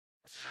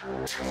In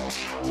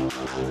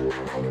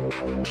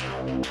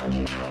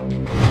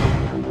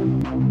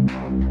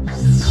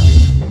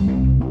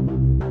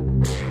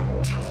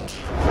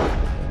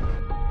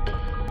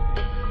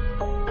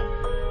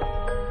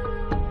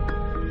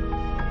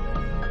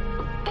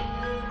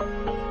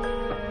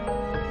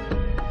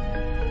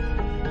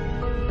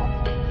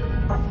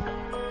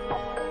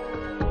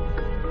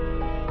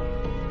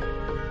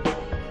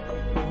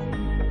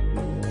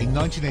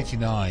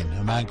 1989,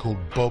 a man called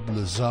Bob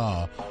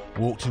Lazar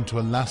walked into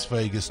a Las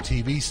Vegas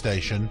TV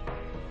station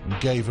and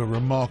gave a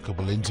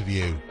remarkable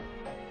interview.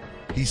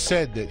 He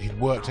said that he'd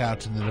worked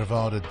out in the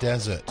Nevada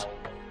desert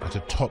at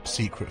a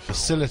top-secret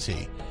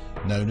facility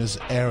known as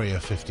Area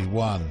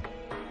 51.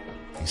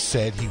 He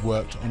said he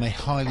worked on a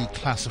highly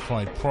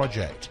classified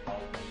project,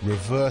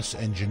 reverse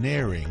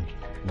engineering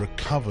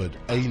recovered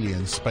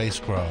alien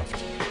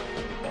spacecraft.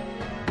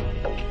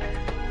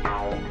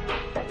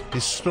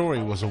 His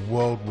story was a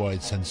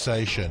worldwide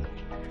sensation,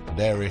 and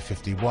Area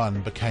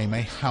 51 became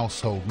a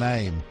household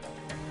name,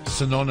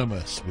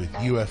 synonymous with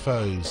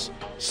UFOs,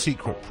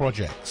 secret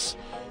projects,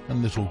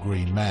 and little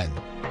green men.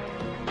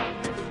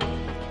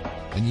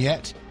 And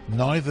yet,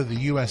 neither the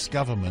US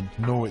government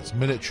nor its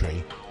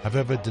military have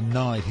ever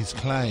denied his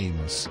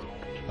claims,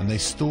 and they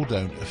still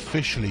don't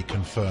officially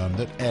confirm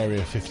that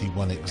Area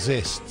 51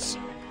 exists,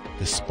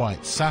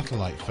 despite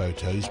satellite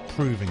photos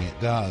proving it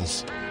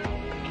does.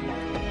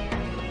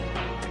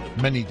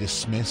 Many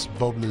dismiss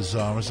Bob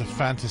Lazar as a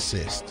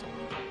fantasist,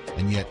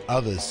 and yet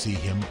others see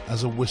him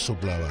as a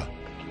whistleblower,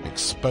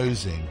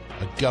 exposing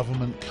a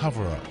government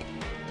cover-up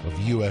of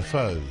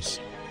UFOs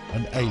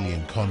and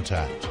alien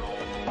contact.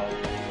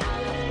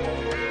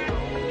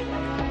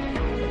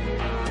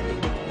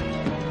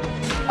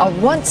 A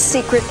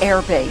once-secret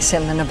airbase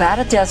in the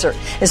Nevada desert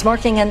is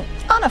marking an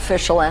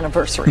unofficial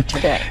anniversary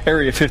today.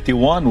 Area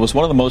 51 was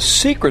one of the most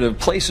secretive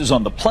places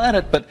on the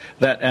planet, but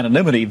that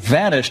anonymity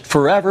vanished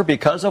forever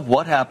because of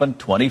what happened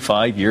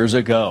 25 years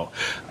ago.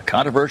 A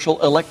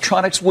controversial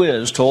electronics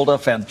whiz told a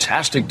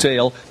fantastic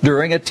tale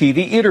during a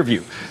TV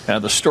interview,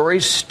 and the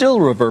story still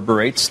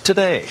reverberates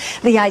today.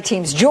 The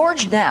I-Team's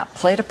George Knapp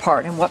played a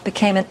part in what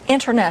became an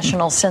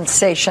international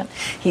sensation.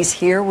 He's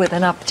here with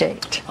an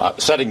update.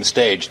 Setting the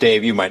stage,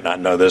 Dave, you might not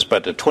know this,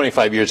 but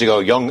 25 years ago,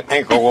 a young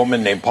anchor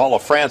woman named Paula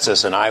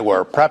Francis and I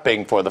were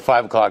prepping for the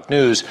 5 o'clock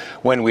news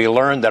when we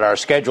learned that our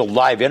scheduled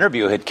live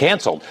interview had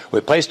canceled. We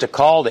placed a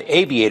call to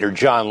aviator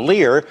John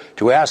Lear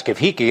to ask if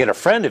he could get a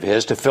friend of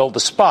his to fill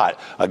the spot,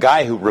 a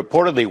guy who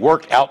reportedly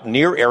worked out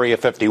near Area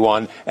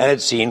 51 and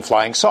had seen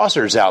flying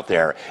saucers out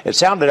there. It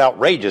sounded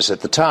outrageous at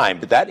the time,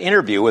 but that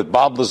interview with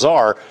Bob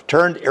Lazar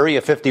turned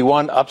Area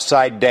 51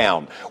 upside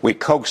down. We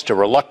coaxed a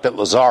reluctant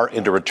Lazar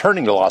into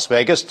returning to Las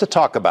Vegas to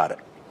talk about it.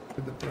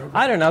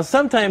 I don't know.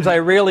 Sometimes I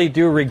really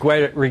do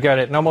regret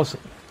it, and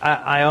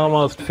I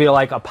almost feel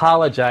like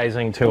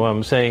apologizing to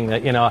him, saying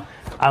that, you know,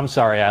 I'm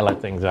sorry I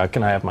let things out.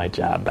 Can I have my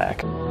job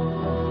back?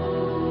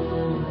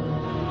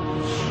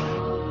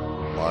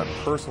 My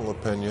personal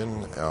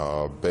opinion,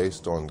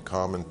 based on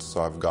comments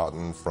I've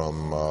gotten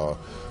from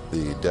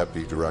the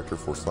Deputy Director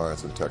for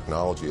Science and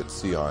Technology at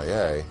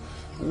CIA,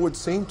 would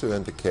seem to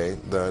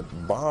indicate that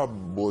Bob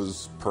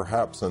was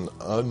perhaps an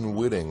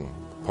unwitting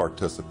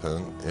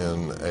participant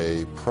in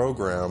a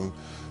program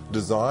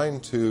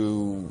designed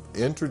to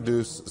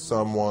introduce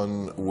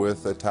someone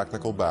with a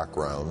technical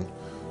background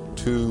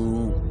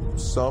to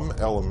some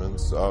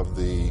elements of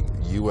the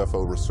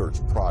UFO research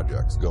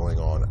projects going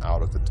on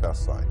out at the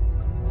test site.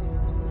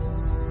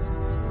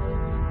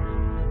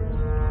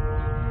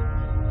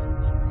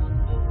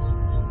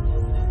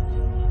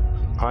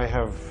 I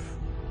have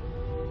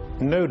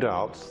no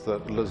doubts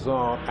that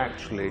Lazar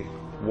actually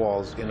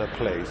was in a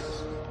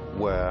place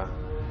where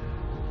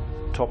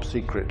top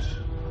secret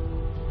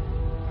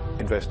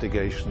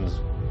investigations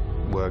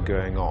were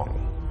going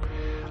on.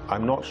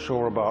 I'm not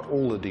sure about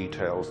all the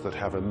details that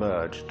have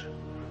emerged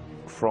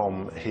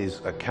from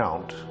his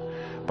account,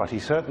 but he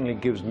certainly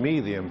gives me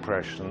the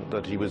impression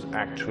that he was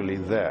actually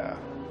there.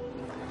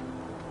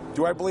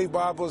 Do I believe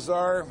Bob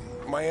Lazar?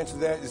 My answer to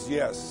that is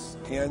yes.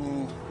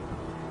 And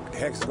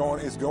heck,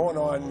 it's going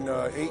on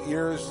 8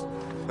 years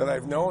that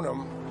I've known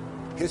him.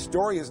 His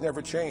story has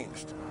never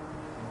changed.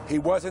 He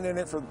wasn't in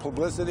it for the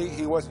publicity.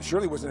 He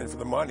surely wasn't in it for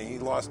the money. He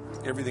lost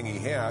everything he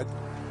had.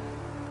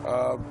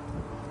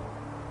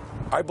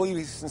 I believe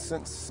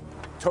he's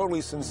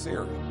totally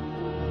sincere.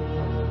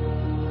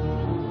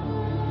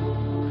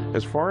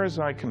 As far as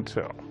I can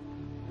tell,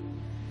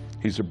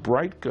 he's a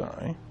bright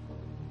guy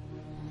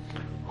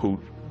who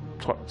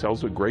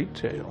tells a great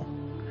tale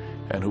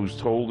and who's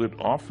told it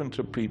often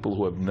to people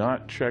who have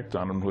not checked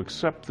on him, who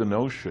accept the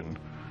notion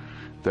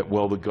that,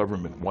 well, the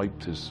government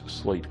wiped his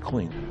slate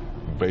clean.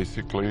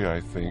 Basically, I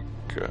think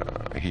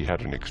he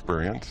had an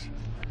experience.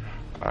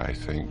 I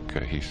think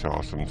he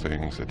saw some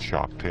things that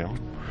shocked him,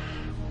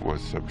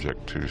 was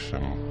subject to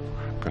some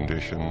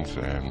conditions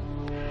and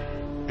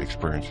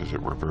experiences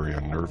that were very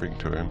unnerving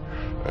to him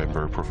and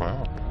very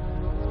profound.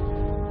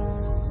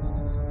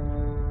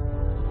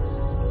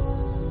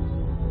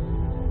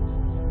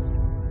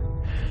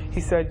 He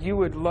said, you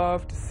would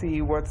love to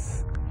see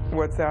what's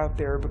out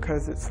there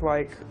because it's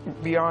like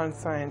beyond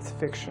science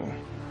fiction.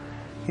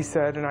 He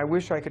said, and I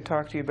wish I could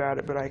talk to you about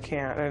it, but I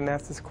can't. And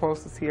that's as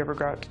close as he ever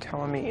got to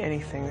telling me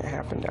anything that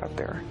happened out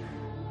there.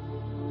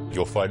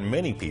 You'll find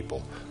many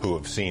people who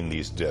have seen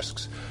these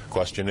discs.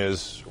 Question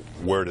is,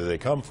 where do they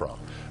come from?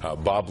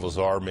 Bob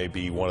Lazar may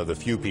be one of the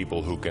few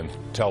people who can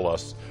tell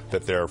us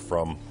that they're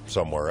from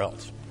somewhere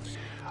else.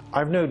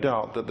 I've no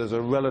doubt that there's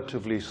a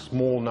relatively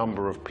small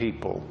number of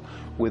people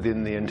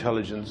within the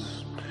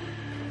intelligence,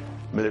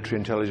 military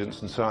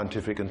intelligence and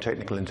scientific and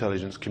technical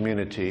intelligence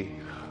community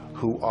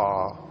who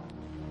are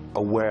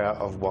aware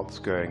of what's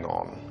going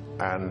on,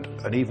 and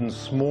an even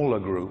smaller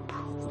group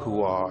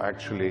who are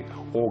actually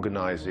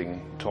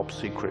organizing top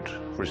secret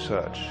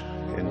research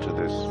into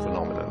this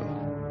phenomenon.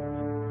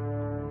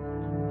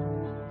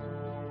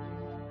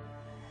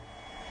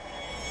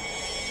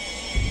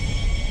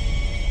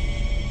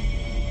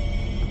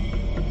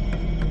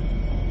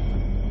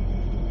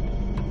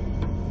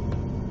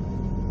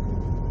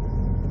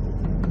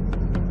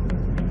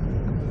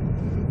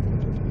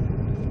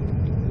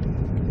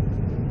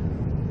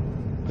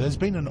 There's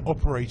been an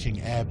operating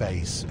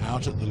airbase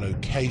out at the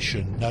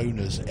location known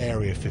as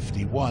Area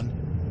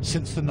 51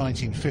 since the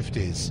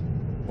 1950s,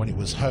 when it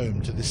was home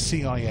to the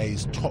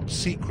CIA's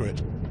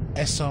top-secret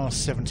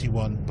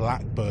SR-71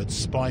 Blackbird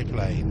spy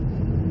plane.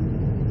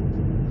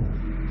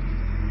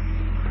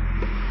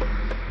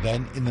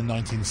 Then, in the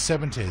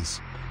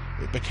 1970s,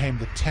 it became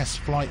the test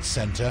flight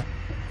center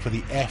for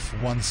the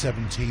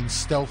F-117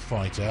 stealth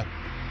fighter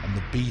and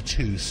the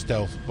B-2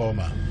 stealth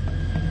bomber.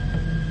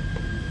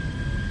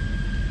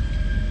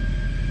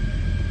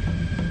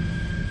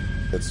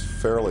 It's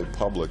fairly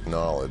public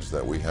knowledge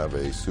that we have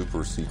a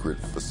super secret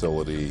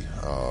facility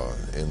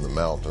in the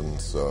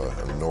mountains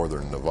in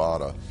northern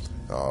Nevada,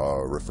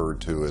 referred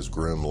to as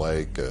Groom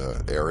Lake,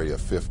 Area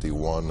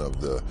 51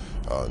 of the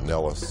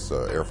Nellis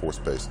Air Force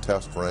Base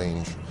test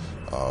range.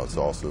 It's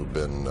also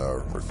been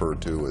referred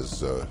to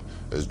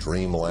as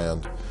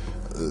Dreamland.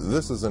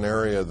 This is an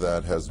area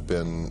that has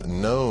been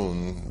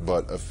known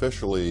but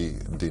officially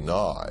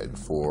denied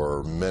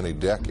for many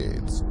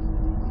decades.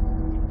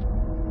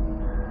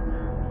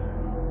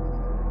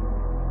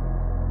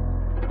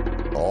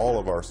 All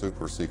of our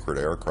super secret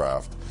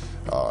aircraft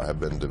have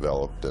been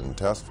developed and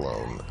test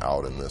flown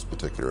out in this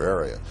particular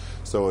area.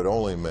 So it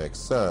only makes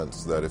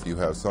sense that if you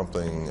have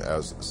something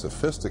as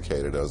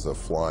sophisticated as a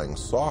flying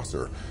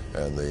saucer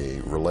and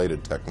the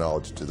related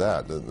technology to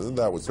that,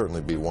 that would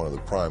certainly be one of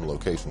the prime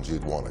locations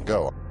you'd want to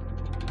go.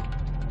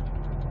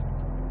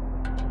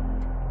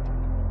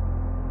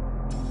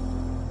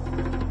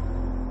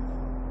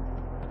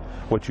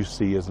 What you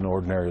see is an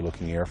ordinary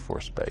looking Air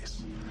Force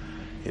base.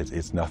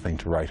 It's nothing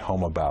to write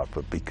home about,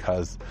 but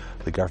because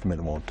the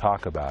government won't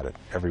talk about it,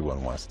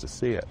 everyone wants to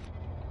see it.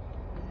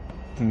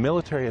 The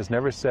military has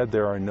never said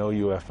there are no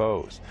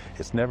UFOs.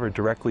 It's never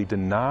directly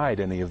denied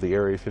any of the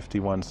Area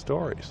 51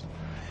 stories.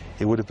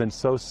 It would have been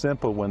so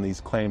simple when these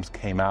claims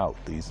came out,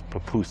 these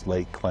Papoose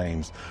Lake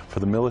claims,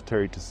 for the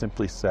military to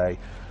simply say,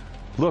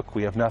 look,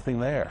 we have nothing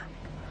there.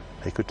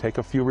 They could take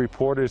a few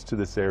reporters to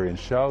this area and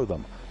show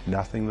them.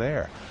 Nothing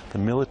there. The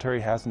military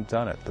hasn't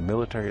done it. The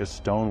military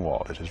has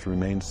stonewalled. It has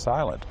remained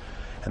silent.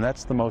 And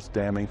that's the most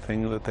damning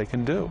thing that they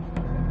can do.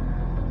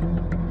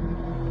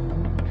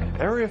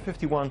 Area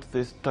 51 to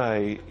this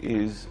day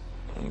is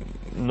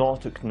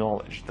not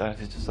acknowledged.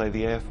 That is to say,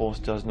 the Air Force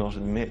does not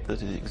admit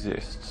that it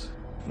exists.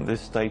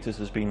 This status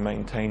has been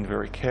maintained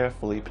very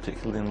carefully,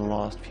 particularly in the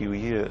last few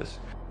years.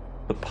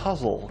 The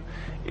puzzle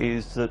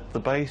is that the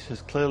base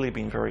has clearly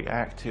been very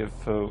active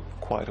for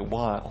quite a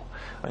while,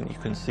 and you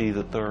can see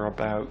that there are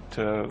about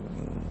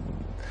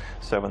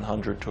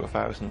 700 to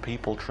 1,000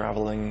 people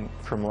traveling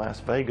from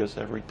Las Vegas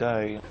every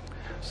day.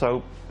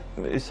 So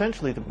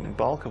essentially the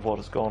bulk of what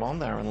has gone on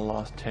there in the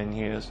last 10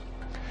 years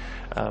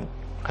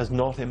has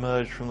not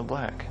emerged from the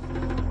black.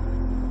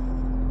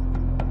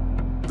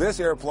 This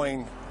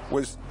airplane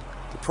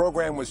the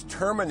program was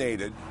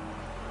terminated.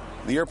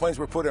 The airplanes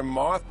were put in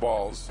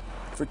mothballs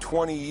for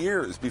 20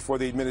 years before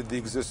they admitted the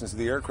existence of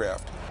the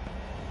aircraft.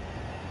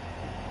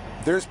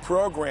 There's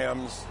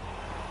programs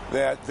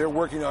that they're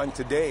working on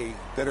today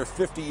that are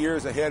 50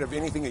 years ahead of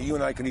anything that you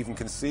and I can even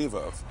conceive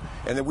of,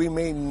 and that we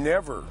may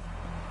never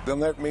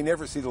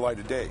see the light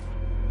of day.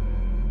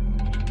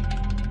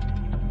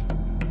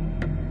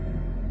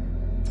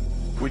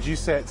 Would you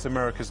say it's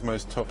America's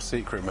most top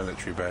secret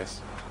military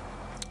base?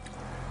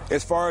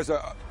 As far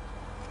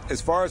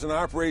as an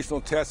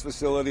operational test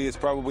facility, it's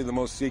probably the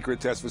most secret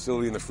test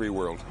facility in the free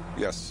world,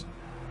 yes.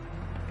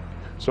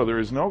 So there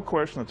is no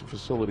question that the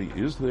facility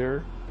is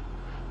there.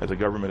 As the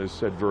government has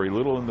said very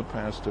little in the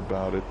past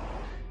about it.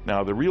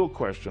 Now the real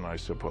question, I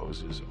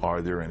suppose, is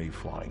are there any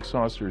flying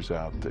saucers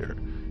out there?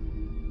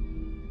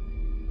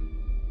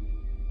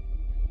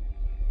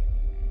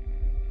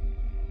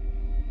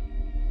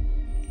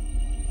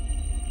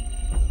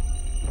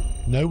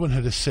 No one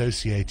had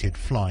associated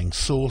flying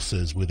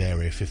saucers with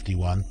Area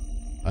 51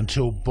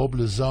 until Bob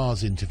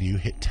Lazar's interview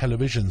hit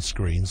television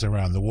screens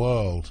around the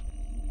world.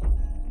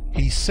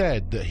 He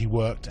said that he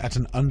worked at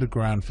an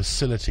underground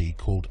facility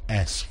called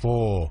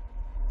S4.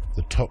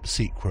 The top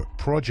secret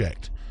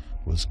project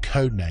was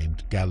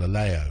codenamed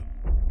Galileo.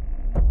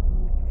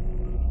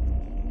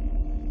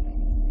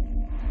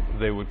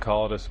 They would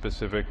call it a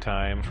specific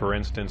time. For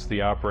instance,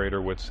 the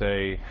operator would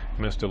say,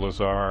 "Mr.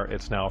 Lazar,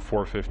 it's now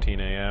 4:15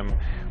 a.m.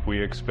 We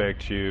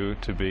expect you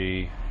to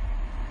be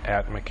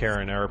at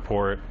McCarran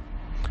Airport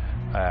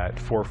at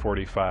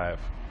 4:45.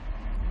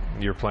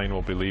 Your plane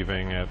will be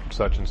leaving at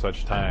such and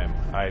such time."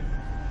 I'd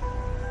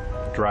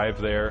drive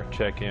there,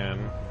 check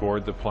in,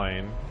 board the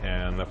plane,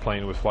 and the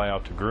plane would fly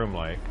out to Groom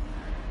Lake.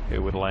 It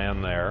would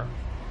land there.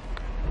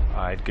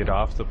 I'd get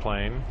off the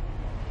plane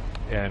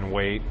and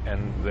wait,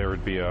 and there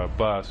would be a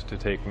bus to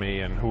take me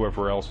and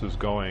whoever else was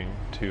going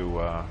to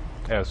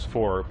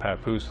S4,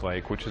 Papoose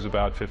Lake, which is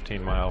about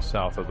 15 miles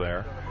south of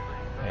there,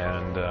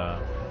 and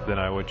then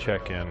I would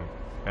check in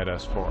at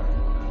S4.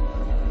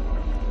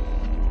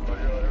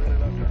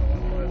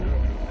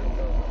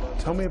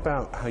 Tell me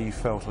about how you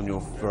felt on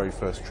your very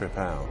first trip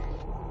out.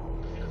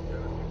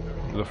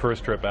 The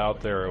first trip out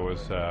there, it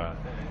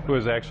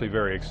was actually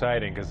very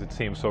exciting because it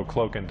seemed so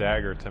cloak and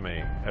dagger to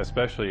me,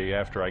 especially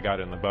after I got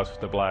in the bus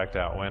with the blacked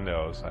out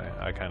windows.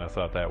 I kind of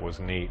thought that was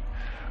neat.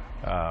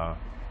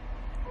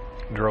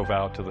 Drove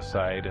out to the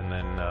site, and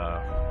then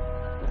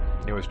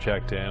it was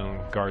checked in,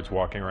 guards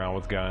walking around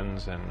with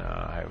guns, and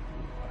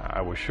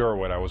I was sure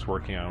what I was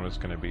working on was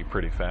going to be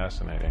pretty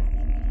fascinating.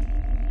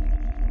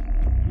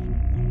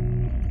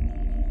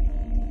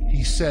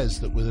 He says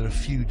that within a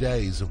few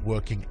days of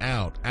working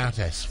out at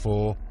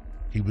S4,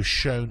 he was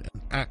shown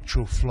an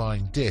actual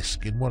flying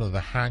disc in one of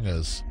the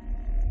hangars.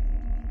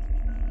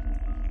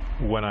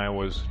 When I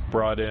was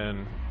brought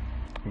in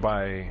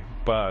by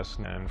bus,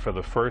 and for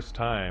the first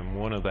time,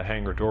 one of the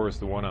hangar doors,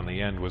 the one on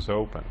the end, was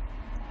open.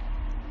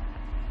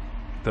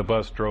 The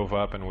bus drove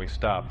up and we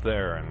stopped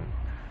there,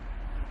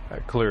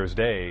 and clear as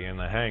day in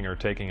the hangar,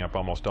 taking up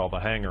almost all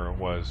the hangar,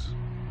 was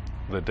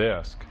the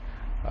disc.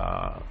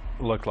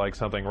 Looked like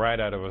something right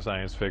out of a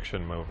science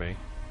fiction movie.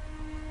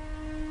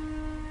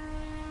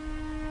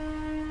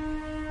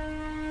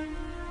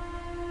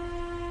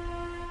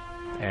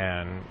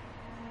 And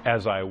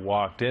as I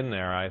walked in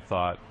there, I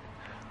thought,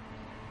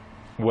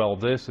 well,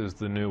 this is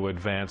the new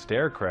advanced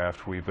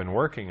aircraft we've been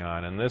working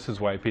on, and this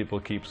is why people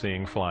keep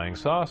seeing flying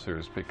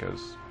saucers,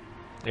 because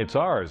it's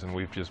ours and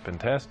we've just been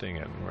testing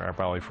it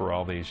probably for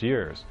all these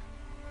years.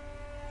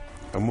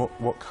 And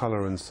what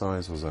color and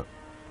size was it?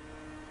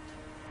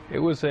 It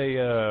was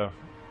a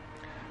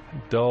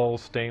dull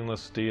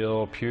stainless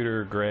steel,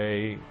 pewter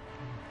gray,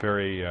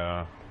 very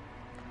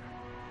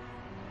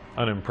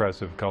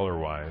unimpressive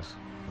color-wise.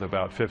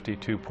 About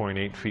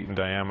 52.8 feet in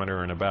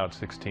diameter and about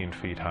 16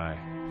 feet high.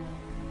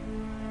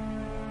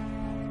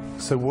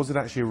 So was it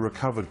actually a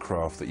recovered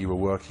craft that you were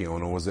working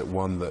on, or was it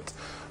one that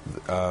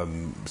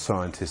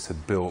scientists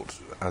had built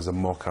as a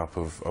mock-up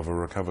of a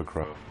recovered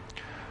craft?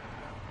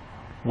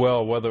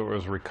 Well, whether it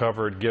was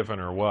recovered, given,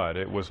 or what,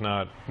 it was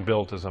not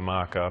built as a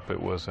mock-up.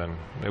 It was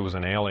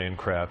an alien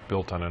craft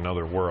built on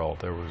another world.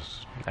 There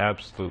was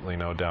absolutely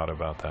no doubt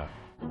about that.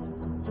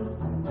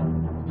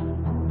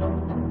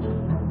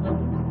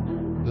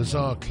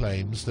 Lazar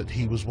claims that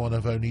he was one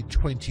of only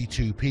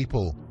 22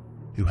 people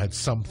who had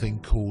something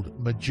called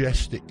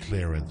majestic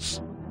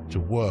clearance to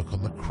work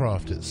on the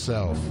craft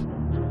itself.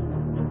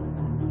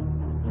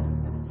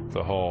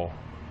 The whole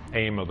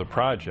aim of the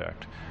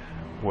project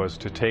was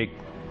to take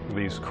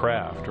these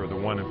craft, or the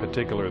one in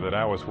particular that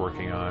I was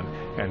working on,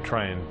 and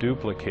try and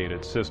duplicate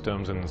its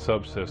systems and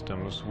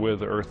subsystems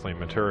with earthly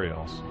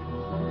materials.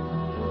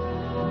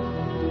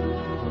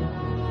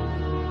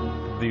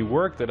 The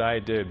work that I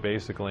did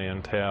basically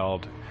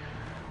entailed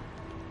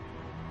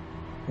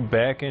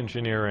back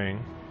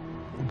engineering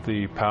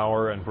the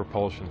power and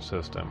propulsion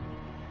system,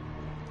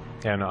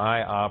 and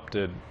I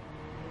opted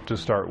to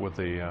start with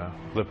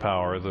the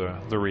power,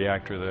 the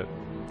reactor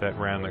that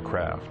ran the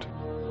craft.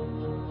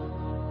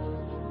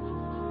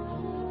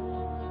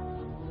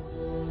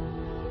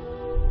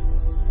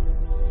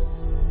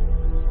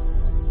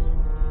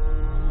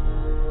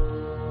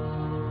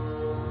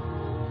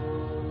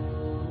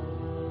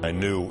 I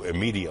knew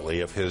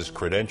immediately if his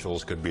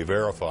credentials could be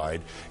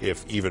verified,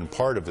 if even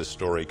part of his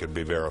story could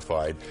be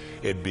verified,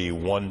 it'd be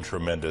one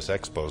tremendous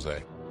expose.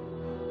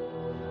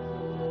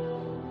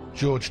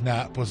 George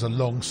Knapp was a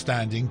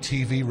long-standing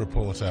TV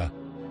reporter.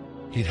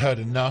 He'd heard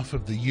enough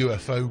of the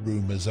UFO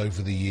rumors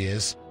over the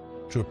years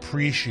to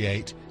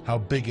appreciate how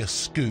big a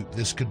scoop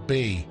this could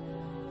be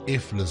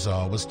if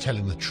Lazar was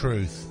telling the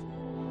truth.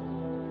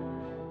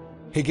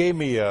 He gave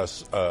me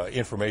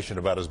information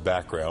about his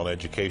background,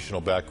 educational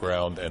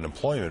background and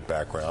employment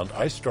background.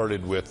 I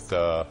started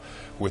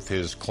with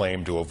his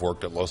claim to have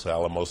worked at Los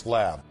Alamos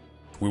Lab.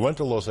 We went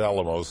to Los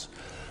Alamos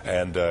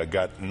and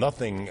got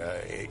nothing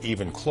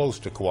even close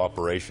to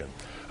cooperation.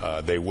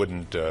 They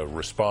wouldn't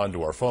respond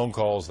to our phone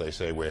calls. They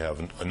say, we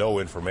have no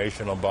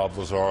information on Bob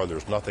Lazar.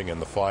 There's nothing in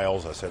the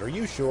files. I said, are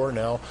you sure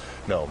now?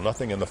 No,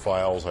 nothing in the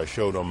files. I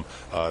showed them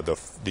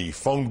the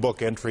phone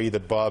book entry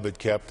that Bob had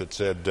kept that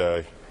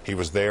said, He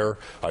was there.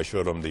 I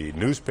showed him the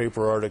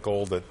newspaper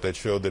article that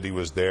showed that he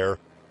was there.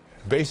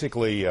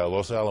 Basically,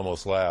 Los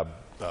Alamos Lab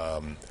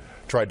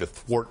tried to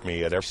thwart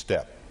me at every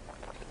step.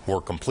 Were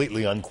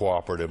completely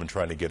uncooperative in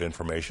trying to get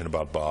information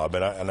about Bob,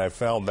 and I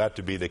found that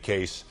to be the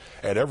case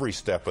at every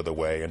step of the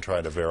way in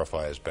trying to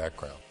verify his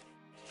background.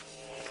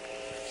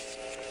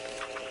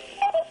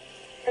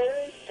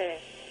 Thursday,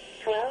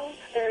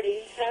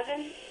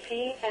 12:37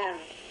 p.m.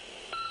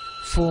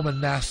 Former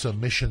NASA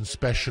mission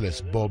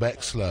specialist Bob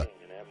Exler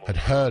had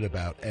heard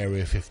about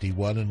Area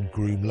 51 and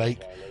Groom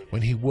Lake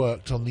when he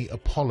worked on the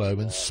Apollo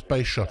and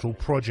Space Shuttle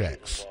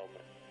projects.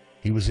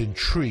 He was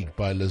intrigued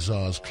by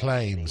Lazar's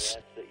claims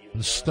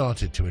and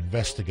started to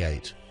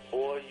investigate.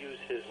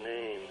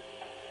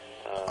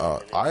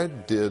 I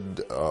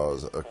did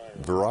a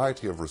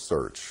variety of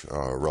research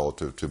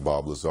relative to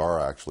Bob Lazar.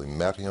 I actually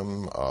met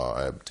him.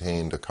 I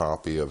obtained a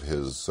copy of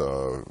his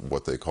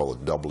what they call a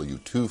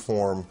W-2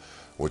 form,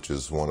 which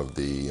is one of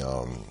the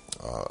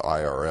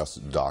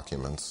IRS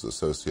documents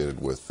associated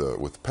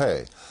with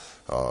pay.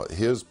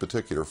 His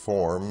particular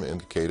form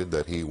indicated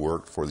that he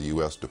worked for the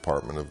U.S.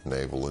 Department of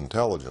Naval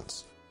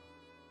Intelligence.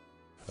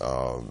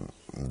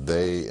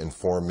 They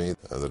informed me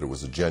that it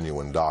was a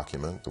genuine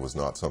document. It was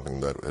not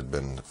something that had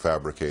been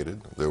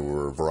fabricated. There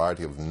were a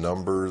variety of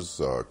numbers,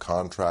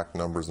 contract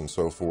numbers and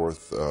so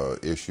forth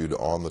issued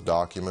on the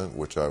document,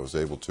 which I was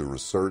able to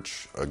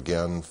research,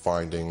 again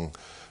finding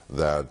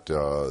that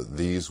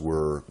these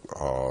were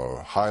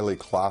highly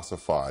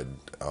classified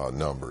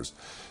numbers.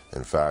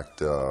 In fact,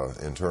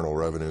 Internal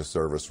Revenue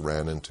Service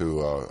ran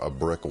into a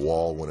brick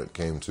wall when it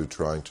came to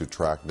trying to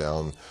track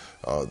down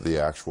the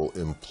actual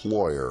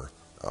employer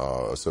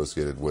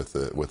associated with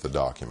the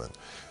document.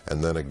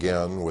 And then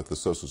again, with the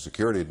Social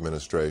Security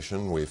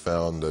Administration, we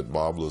found that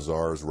Bob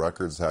Lazar's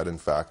records had in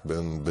fact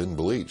been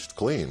bleached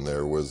clean.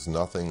 There was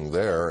nothing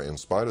there, in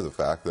spite of the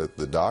fact that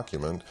the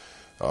document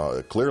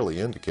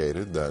clearly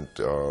indicated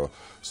that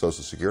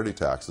Social Security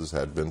taxes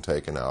had been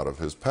taken out of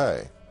his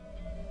pay.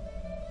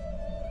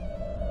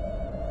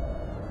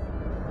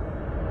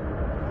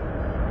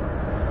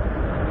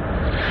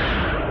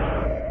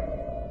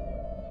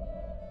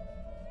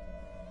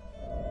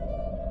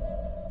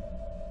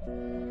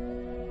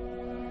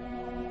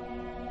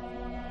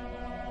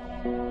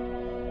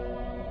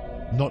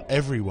 Not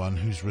everyone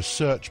who's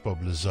researched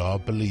Bob Lazar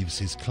believes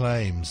his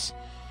claims.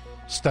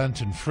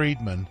 Stanton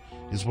Friedman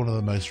is one of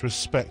the most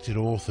respected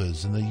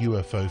authors in the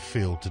UFO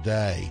field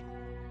today.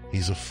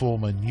 He's a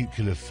former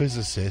nuclear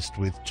physicist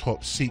with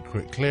top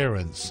secret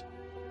clearance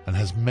and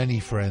has many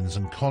friends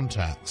and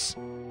contacts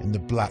in the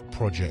Black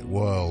Project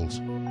world.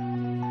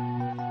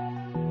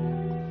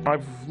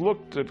 I've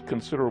looked at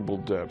considerable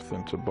depth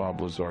into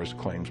Bob Lazar's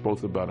claims,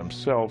 both about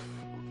himself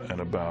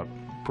and about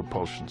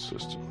propulsion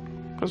system.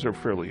 Those are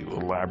fairly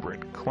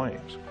elaborate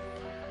claims.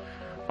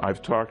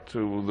 I've talked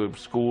to the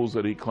schools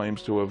that he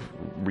claims to have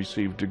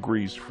received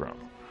degrees from.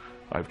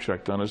 I've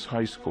checked on his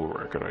high school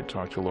record. I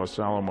talked to Los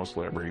Alamos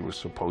Lab where he was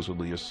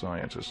supposedly a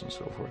scientist and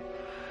so forth.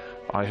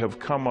 I have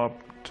come up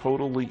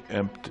totally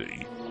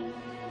empty.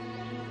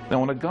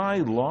 Now, when a guy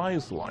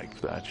lies like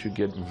that, you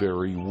get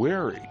very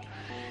wary.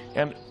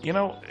 And, you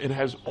know, it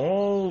has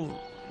all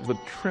the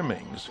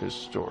trimmings, his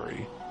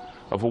story,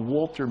 of a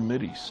Walter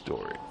Mitty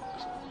story.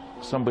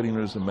 Somebody in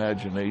his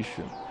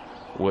imagination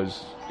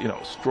was, you know,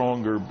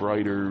 stronger,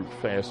 brighter,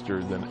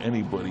 faster than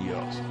anybody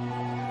else.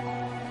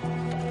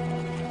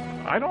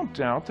 I don't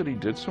doubt that he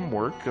did some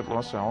work at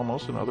Los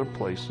Alamos and other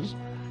places.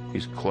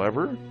 He's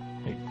clever.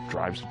 He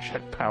drives a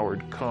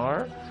jet-powered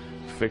car,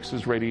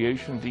 fixes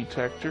radiation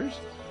detectors.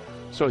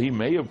 So he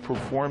may have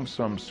performed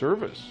some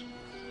service,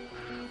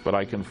 but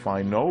I can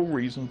find no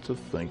reason to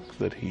think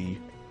that he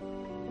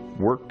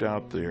worked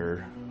out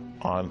there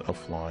on a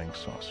flying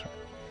saucer.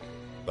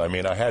 I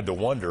mean, I had to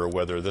wonder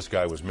whether this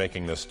guy was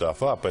making this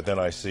stuff up, but then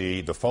I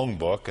see the phone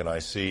book and I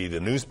see the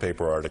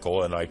newspaper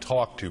article, and I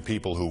talked to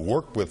people who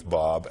worked with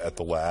Bob at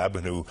the lab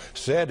and who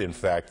said, in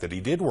fact, that he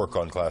did work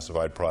on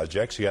classified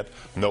projects, yet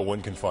no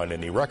one can find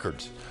any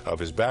records of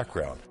his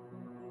background.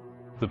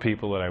 The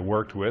people that I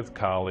worked with,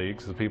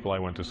 colleagues, the people I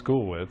went to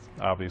school with,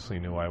 obviously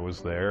knew I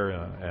was there,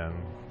 and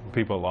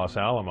people at Los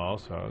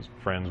Alamos, I was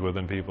friends with,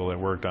 and people that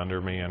worked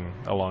under me and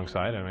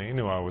alongside of me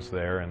knew I was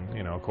there and,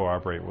 you know,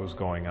 cooperate what was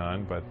going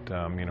on. But,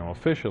 you know,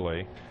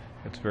 officially,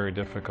 it's very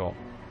difficult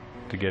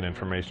to get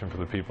information for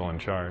the people in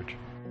charge.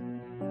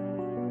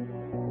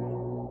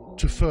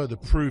 To further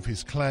prove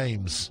his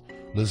claims,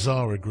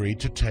 Lazar agreed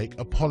to take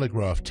a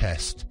polygraph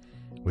test,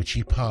 which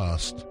he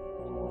passed.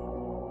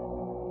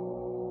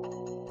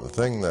 The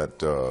thing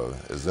that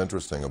is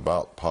interesting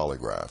about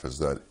polygraph is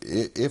that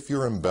if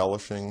you're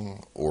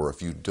embellishing or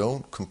if you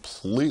don't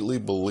completely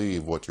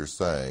believe what you're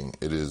saying,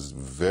 it is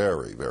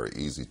very, very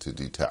easy to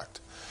detect.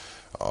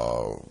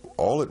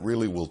 All it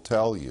really will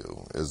tell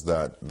you is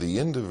that the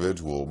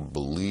individual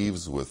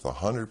believes with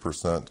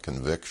 100%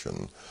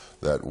 conviction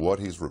that what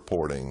he's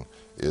reporting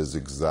is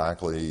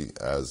exactly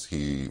as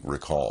he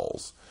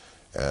recalls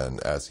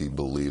and as he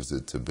believes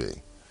it to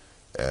be.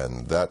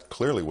 And that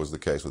clearly was the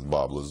case with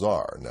Bob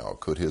Lazar. Now,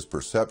 could his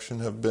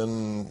perception have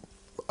been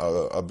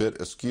a bit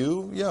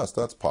askew? Yes,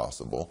 that's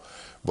possible,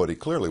 but he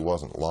clearly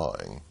wasn't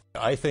lying.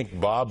 I think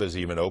Bob is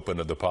even open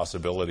to the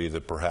possibility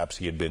that perhaps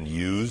he had been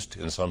used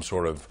in some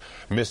sort of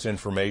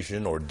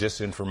misinformation or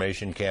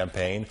disinformation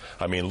campaign.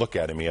 I mean, look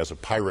at him. He has a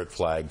pirate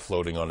flag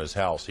floating on his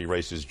house. He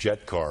races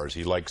jet cars.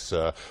 He likes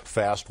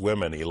fast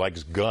women. He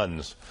likes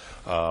guns.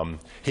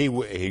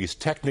 He's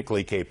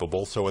technically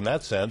capable, so in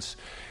that sense,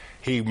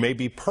 he may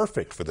be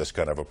perfect for this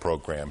kind of a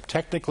program.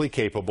 Technically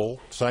capable,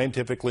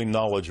 scientifically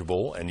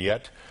knowledgeable, and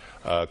yet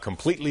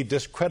completely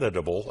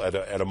discreditable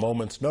at a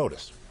moment's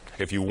notice.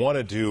 If you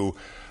wanted to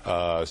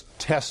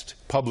test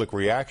public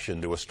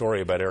reaction to a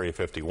story about Area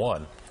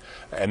 51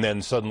 and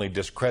then suddenly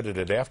discredit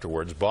it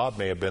afterwards, Bob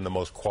may have been the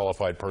most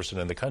qualified person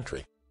in the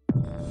country.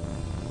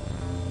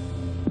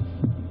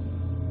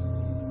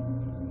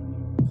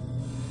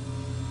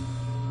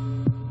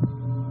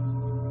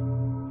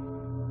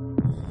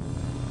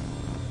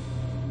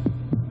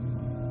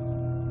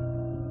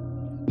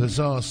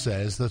 Lazar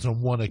says that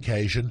on one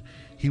occasion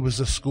he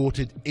was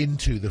escorted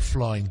into the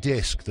flying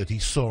disc that he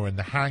saw in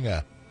the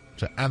hangar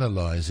to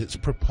analyze its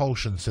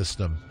propulsion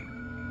system.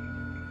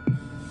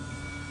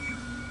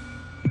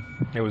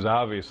 It was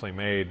obviously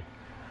made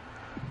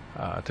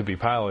to be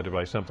piloted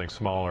by something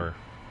smaller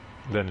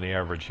than the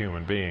average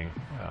human being,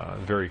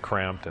 very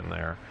cramped in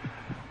there.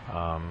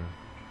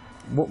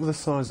 What were the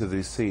size of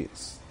these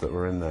seats that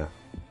were in there?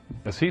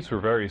 The seats were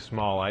very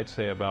small. I'd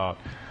say about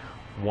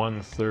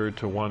 1/3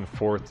 to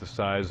 1/4 the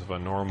size of a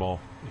normal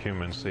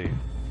human seat.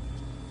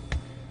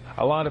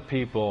 A lot of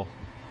people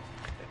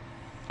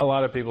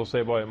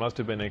say, boy, it must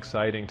have been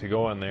exciting to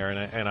go in there,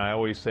 and I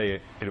always say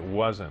it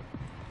wasn't.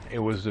 It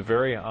was a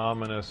very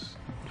ominous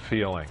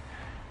feeling.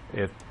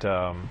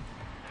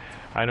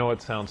 I know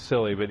it sounds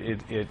silly, but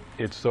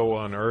it's so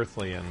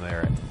unearthly in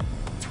there.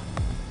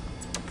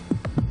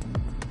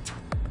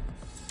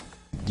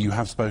 You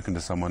have spoken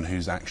to someone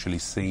who's actually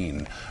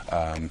seen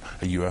a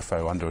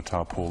UFO under a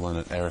tarpaulin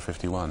at Area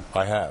 51.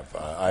 I have.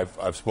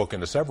 I've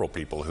spoken to several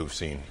people who've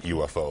seen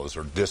UFOs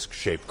or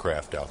disc-shaped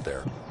craft out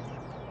there.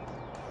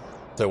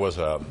 There was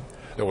a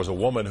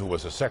woman who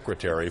was a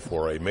secretary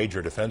for a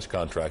major defense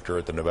contractor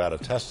at the Nevada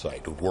test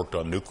site who'd worked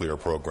on nuclear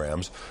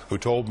programs, who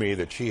told me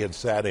that she had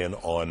sat in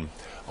on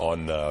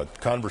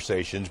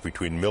conversations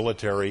between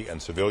military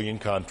and civilian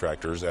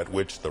contractors at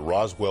which the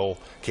Roswell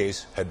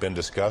case had been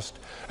discussed,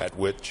 at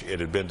which it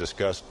had been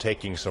discussed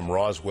taking some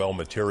Roswell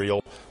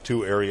material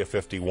to Area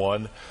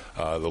 51.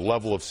 The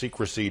level of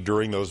secrecy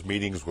during those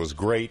meetings was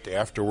great.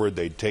 Afterward,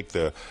 they'd take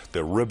the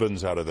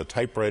ribbons out of the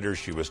typewriters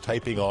she was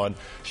typing on.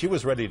 She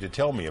was ready to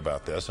tell me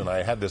about this, and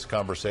I had this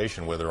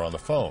conversation with her on the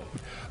phone.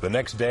 The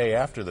next day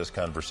after this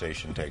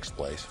conversation takes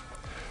place,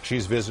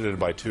 she's visited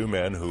by two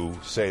men who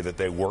say that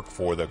they work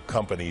for the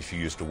company she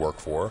used to work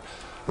for,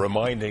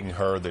 reminding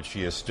her that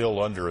she is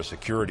still under a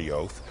security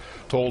oath,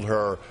 told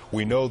her,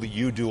 we know that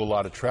you do a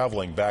lot of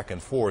traveling back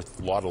and forth,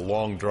 a lot of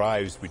long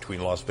drives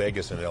between Las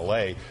Vegas and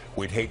LA.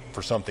 We'd hate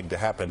for something to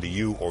happen to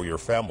you or your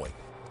family.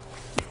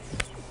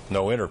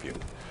 No interview.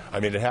 I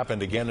mean, it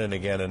happened again and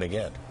again and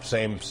again.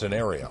 Same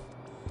scenario.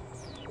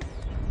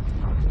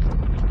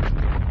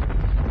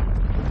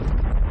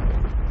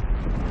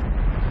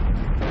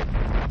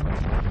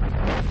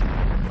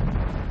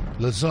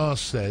 Lazar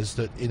says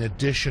that in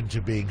addition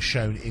to being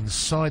shown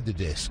inside the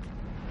disc,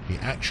 he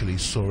actually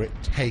saw it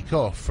take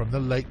off from the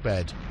lake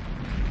bed.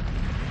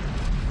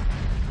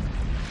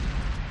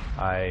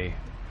 I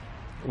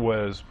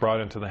was brought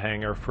into the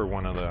hangar for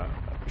one of the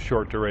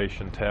short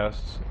duration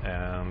tests,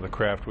 and the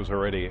craft was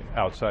already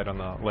outside on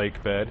the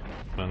lake bed,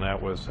 and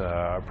that was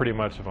pretty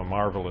much of a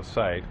marvelous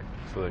sight.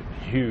 It's a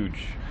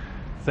huge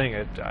thing.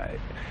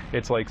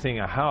 It's like seeing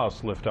a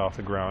house lift off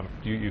the ground.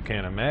 You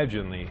can't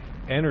imagine the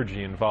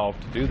energy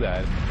involved to do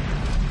that.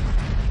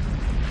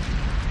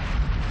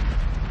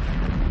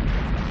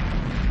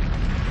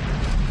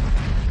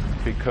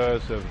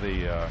 Because of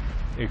the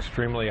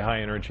extremely high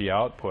energy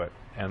output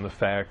and the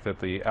fact that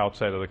the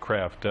outside of the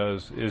craft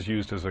is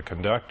used as a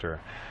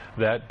conductor,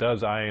 that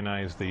does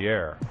ionize the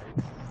air.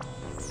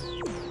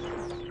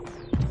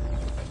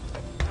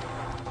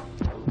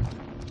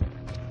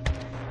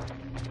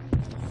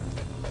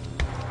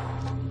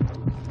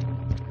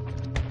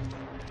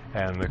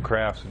 And the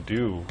crafts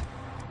do,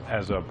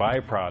 as a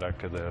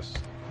byproduct of this,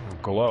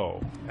 glow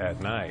at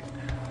night,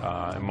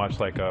 much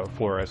like a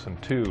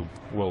fluorescent tube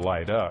will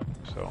light up.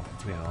 So,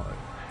 you know,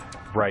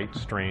 bright,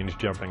 strange,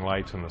 jumping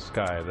lights in the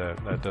sky,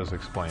 that does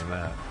explain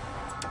that.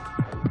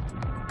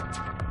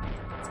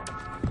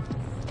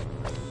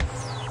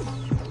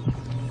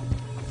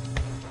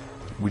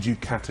 Would you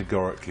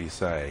categorically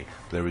say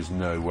there is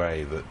no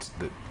way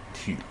that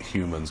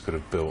humans could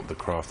have built the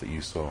craft that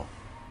you saw?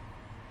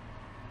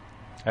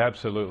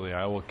 Absolutely.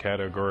 I will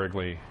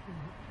categorically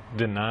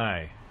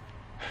deny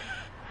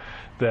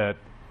that.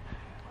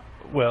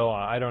 Well,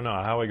 I don't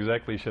know. How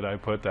exactly should I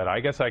put that? I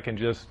guess I can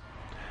just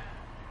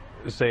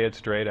say it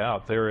straight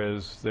out. There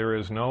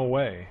is no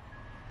way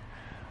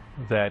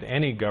that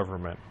any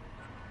government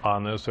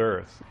on this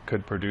earth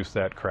could produce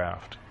that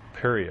craft,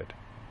 period.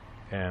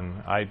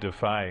 And I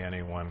defy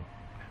anyone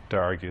to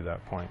argue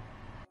that point.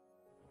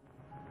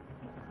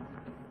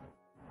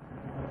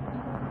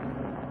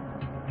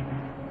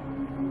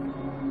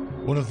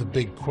 One of the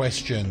big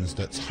questions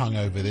that's hung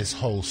over this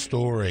whole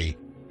story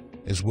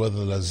is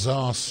whether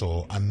Lazar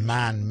saw a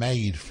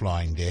man-made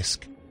flying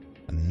disc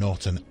and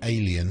not an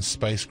alien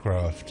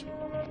spacecraft.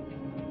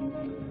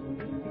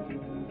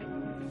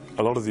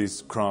 A lot of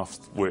these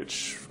craft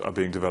which are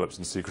being developed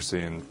in secrecy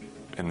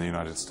in the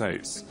United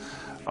States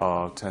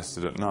are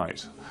tested at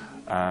night,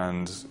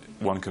 and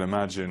one can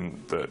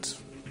imagine that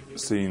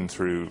seen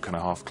through kind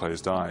of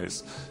half-closed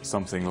eyes,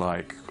 something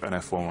like an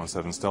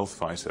F-117 stealth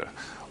fighter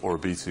or a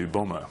B-2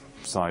 bomber,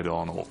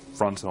 side-on or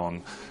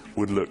front-on,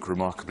 would look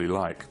remarkably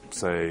like,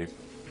 say,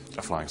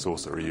 a flying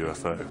saucer or a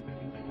UFO.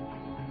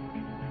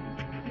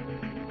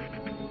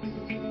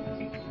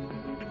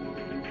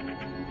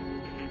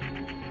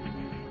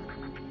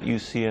 You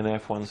see an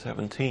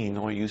F-117,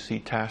 or you see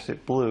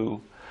tacit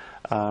blue,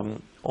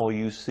 or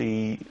you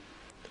see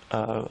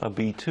a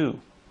B-2.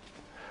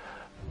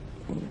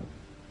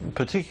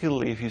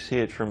 Particularly if you see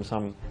it from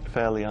some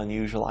fairly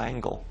unusual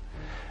angle,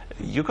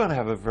 you're going to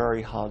have a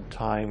very hard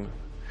time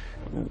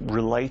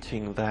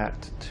relating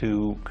that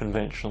to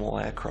conventional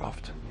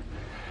aircraft.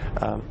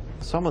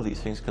 Some of these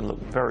things can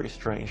look very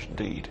strange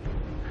indeed.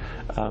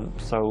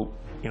 So,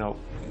 you know,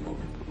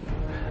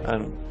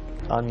 an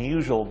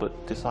unusual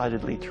but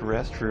decidedly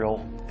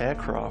terrestrial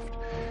aircraft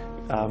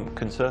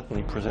can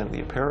certainly present the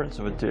appearance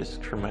of a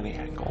disk from many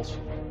angles.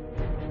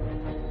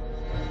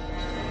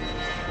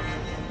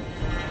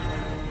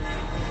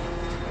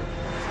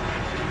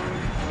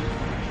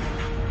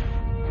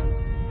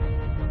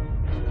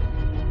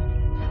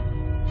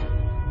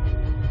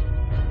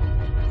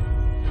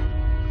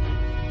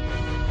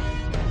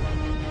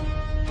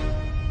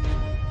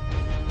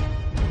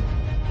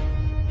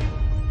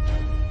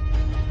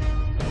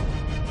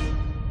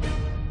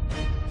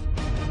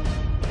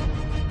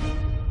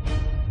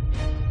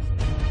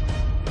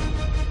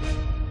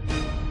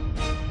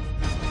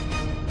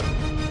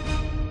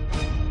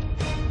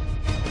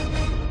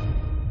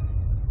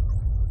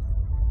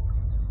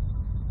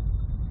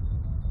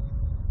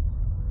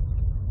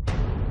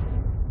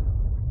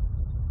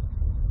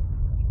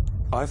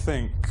 I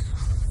think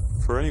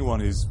for anyone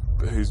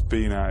who's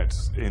been out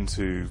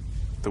into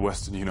the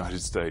western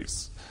United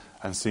States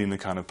and seen the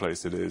kind of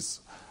place it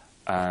is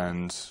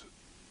and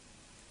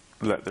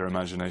let their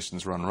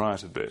imaginations run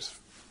riot a bit,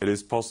 it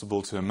is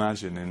possible to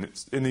imagine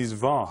in these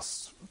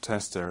vast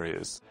test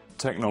areas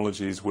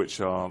technologies which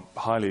are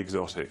highly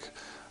exotic,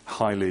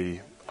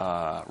 highly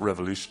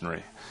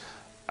revolutionary,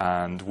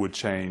 and would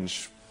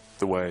change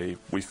the way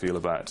we feel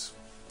about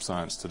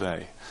science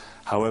today.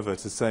 However,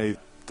 to say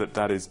that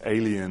that is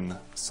alien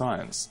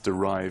science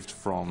derived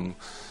from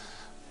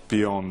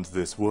beyond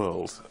this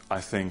world, I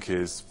think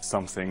is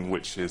something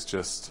which is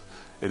just,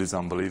 it is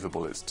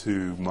unbelievable. It's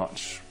too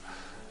much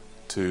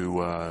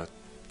to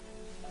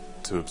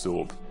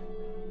absorb.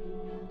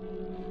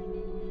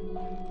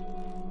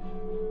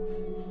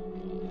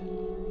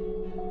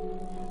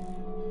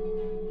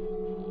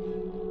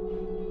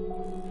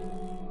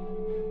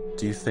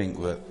 Do you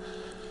think that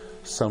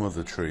some of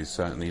the truth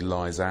certainly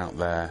lies out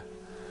there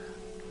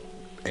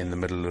in the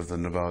middle of the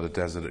Nevada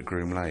desert at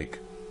Groom Lake?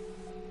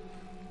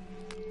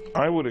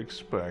 I would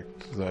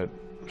expect that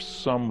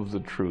some of the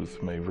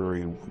truth may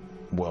very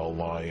well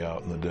lie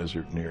out in the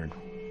desert near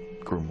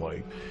Groom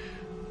Lake.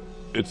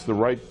 It's the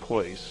right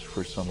place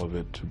for some of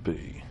it to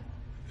be.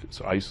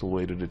 It's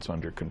isolated, it's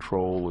under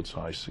control, it's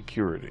high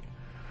security.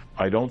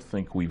 I don't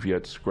think we've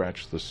yet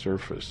scratched the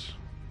surface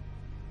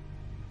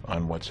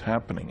on what's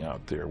happening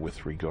out there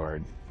with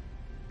regard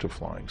to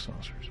flying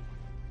saucers.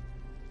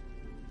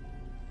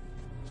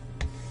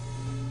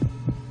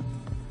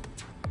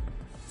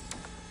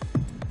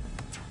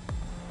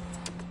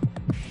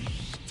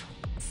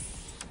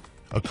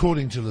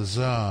 According to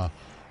Lazar,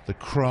 the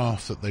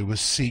craft that they were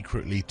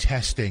secretly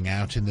testing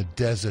out in the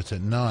desert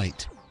at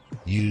night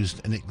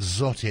used an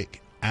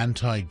exotic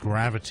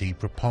anti-gravity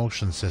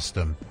propulsion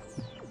system.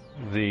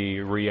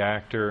 The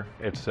reactor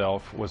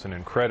itself was an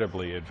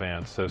incredibly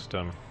advanced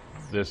system.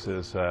 This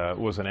was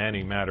an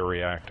antimatter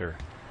reactor.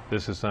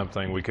 This is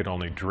something we could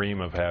only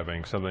dream of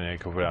having, something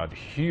that could put out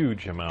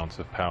huge amounts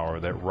of power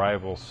that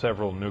rivals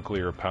several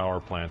nuclear power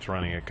plants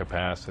running at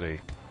capacity.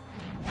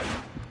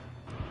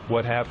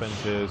 What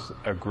happens is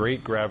a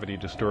great gravity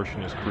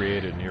distortion is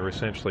created, and you're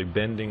essentially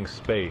bending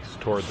space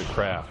toward the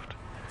craft.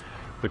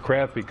 The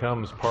craft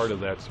becomes part of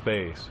that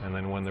space, and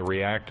then when the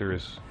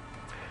reactors,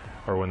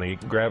 or when the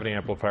gravity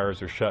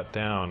amplifiers are shut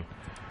down,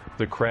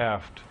 the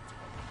craft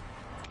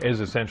is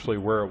essentially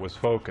where it was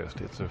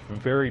focused. It's a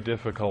very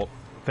difficult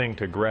thing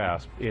to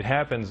grasp. It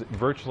happens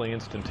virtually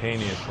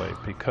instantaneously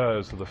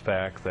because of the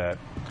fact that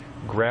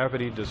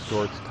gravity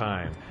distorts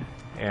time.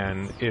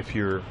 And if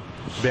you're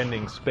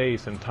bending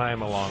space and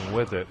time along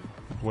with it,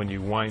 when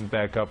you wind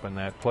back up in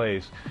that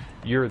place,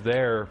 you're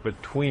there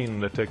between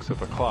the ticks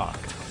of a clock.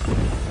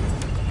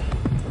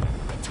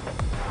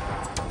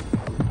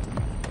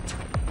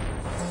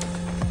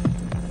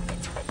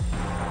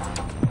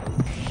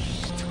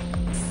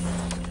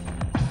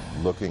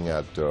 Looking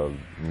at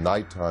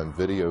nighttime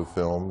video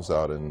films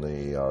out in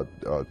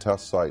the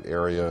test site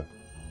area,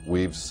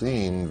 We've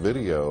seen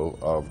video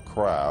of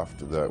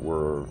craft that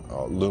were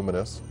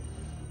luminous,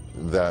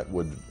 that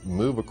would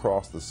move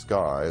across the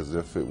sky as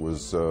if it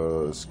was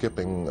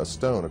skipping a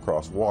stone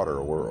across water,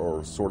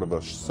 or sort of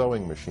a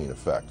sewing machine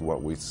effect.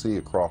 What we see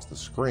across the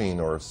screen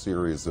are a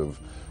series of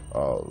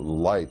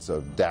lights,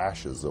 of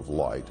dashes of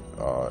light,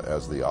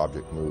 as the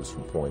object moves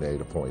from point A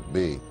to point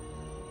B.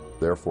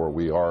 Therefore,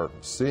 we are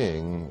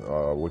seeing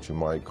what you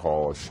might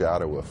call a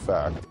shadow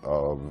effect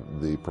of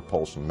the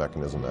propulsion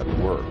mechanism at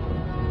work.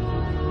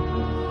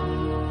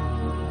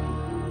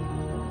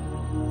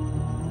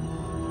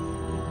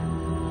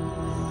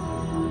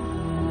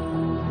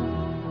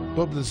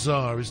 Bob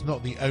Lazar is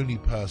not the only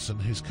person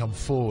who's come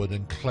forward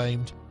and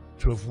claimed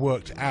to have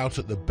worked out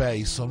at the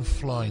base on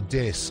flying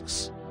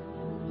discs.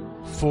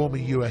 Former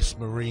US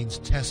Marines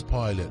test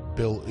pilot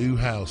Bill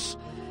Uhouse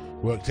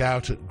worked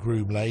out at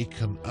Groom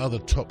Lake and other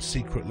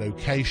top-secret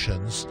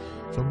locations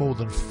for more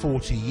than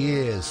 40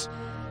 years,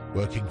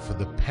 working for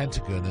the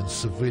Pentagon and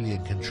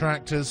civilian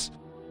contractors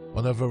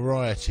on a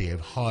variety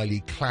of highly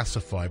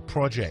classified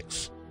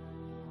projects,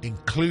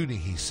 including,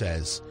 he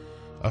says,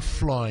 a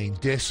flying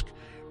disc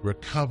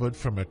recovered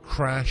from a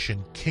crash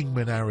in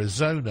Kingman,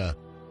 Arizona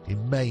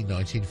in May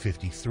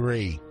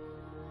 1953.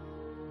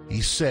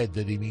 He said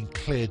that he'd been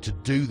cleared to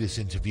do this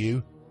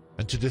interview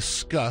and to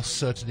discuss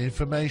certain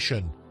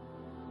information,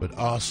 but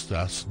asked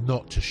us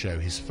not to show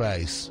his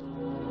face.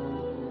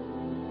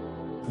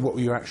 What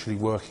were you actually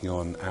working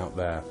on out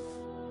there?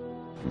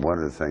 One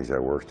of the things I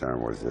worked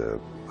on was a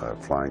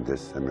flying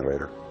disc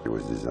simulator. It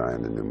was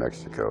designed in New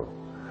Mexico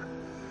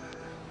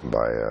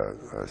by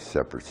a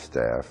separate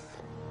staff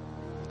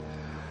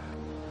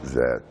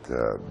that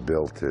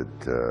built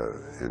it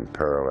in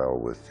parallel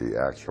with the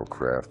actual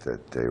craft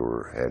that they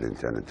had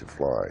intended to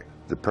fly.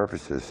 The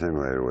purpose of the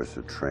simulator was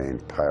to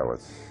train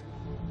pilots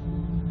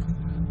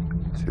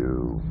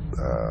to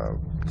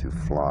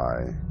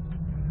fly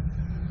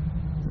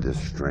this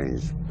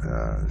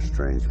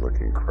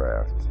strange-looking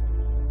craft.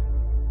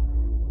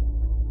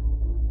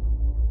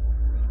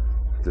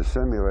 The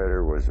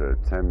simulator was a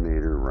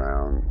 10-meter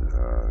round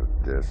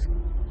disc.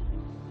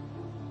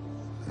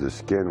 The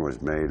skin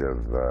was made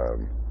of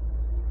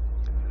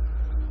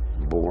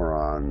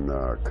boron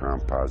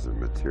composite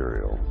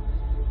material,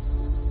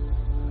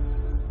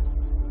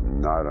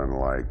 not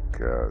unlike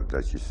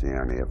that you see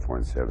on the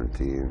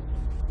F-117.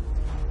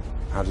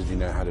 How did you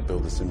know how to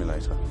build the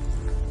simulator?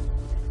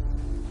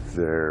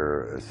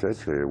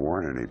 Essentially, there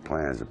weren't any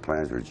plans. The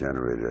plans were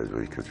generated as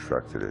we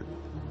constructed it.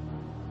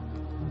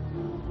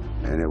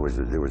 And there was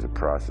a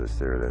process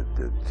there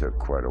that took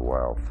quite a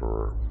while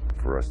for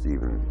us to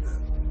even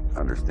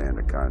understand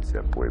the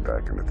concept way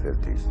back in the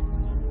 50s.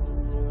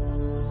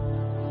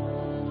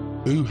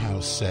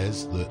 Uhouse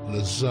says that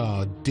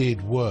Lazar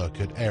did work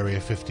at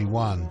Area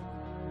 51.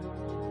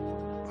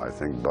 I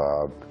think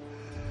Bob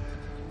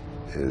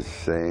is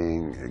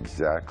saying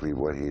exactly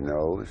what he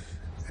knows,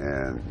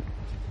 and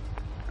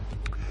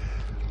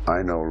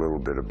I know a little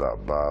bit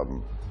about Bob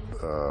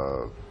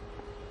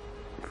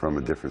from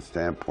a different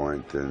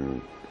standpoint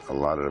than a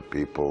lot of the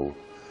people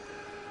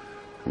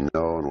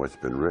know and what's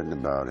been written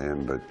about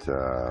him, but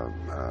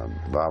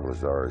Bob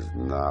Lazar is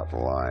not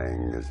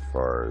lying as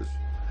far as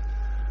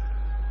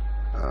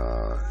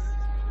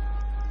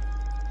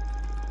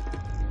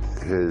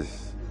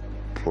his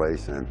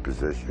place and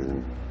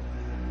position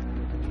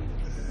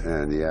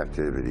and the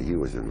activity he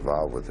was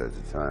involved with at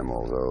the time,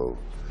 although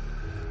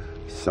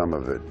some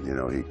of it, you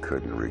know, he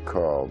couldn't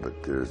recall,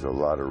 but there's a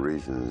lot of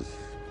reasons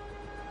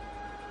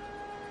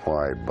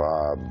why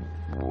Bob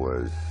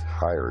was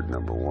hired,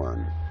 number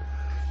one.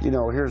 You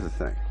know, here's the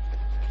thing.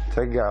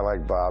 Take a guy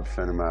like Bob,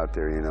 send him out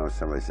there, you know,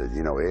 somebody said,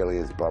 you know,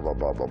 aliens, blah, blah,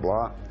 blah, blah,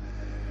 blah.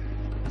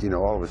 You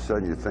know, all of a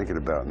sudden you're thinking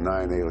about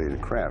 9 alien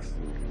crafts.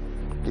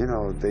 You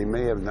know, they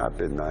may have not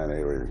been 9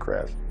 alien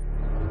crafts.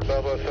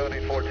 Bravo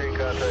 7014,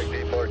 contact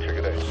departure,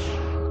 good day.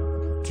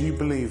 Do you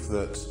believe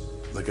that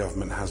the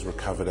government has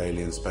recovered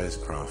alien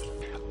spacecraft?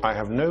 I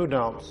have no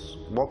doubts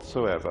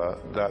whatsoever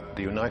that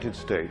the United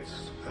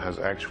States has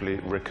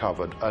actually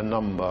recovered a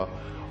number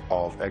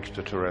of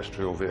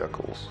extraterrestrial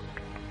vehicles.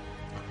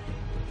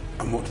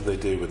 And what do they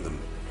do with them?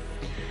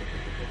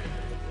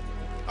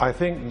 I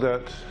think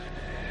that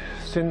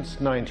since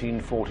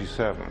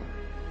 1947,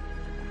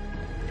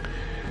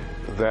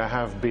 there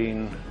have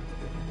been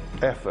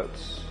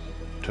efforts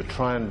to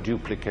try and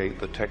duplicate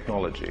the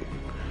technology,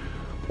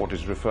 what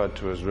is referred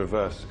to as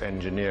reverse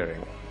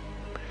engineering.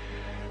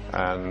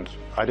 And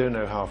I don't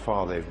know how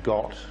far they've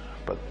got,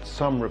 but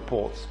some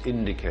reports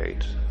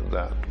indicate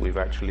that we've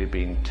actually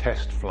been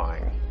test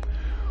flying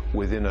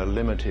within a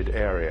limited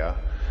area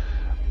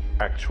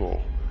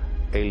actual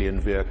alien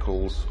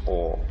vehicles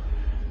or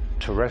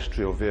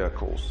terrestrial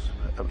vehicles,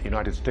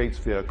 United States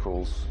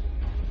vehicles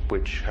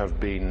which have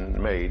been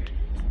made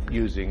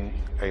using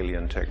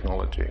alien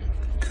technology.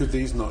 Could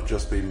these not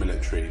just be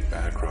military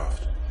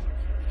aircraft?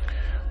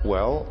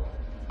 Well,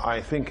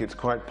 I think it's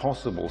quite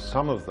possible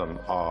some of them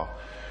are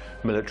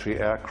military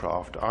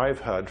aircraft. I've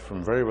heard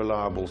from very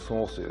reliable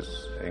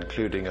sources,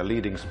 including a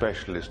leading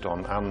specialist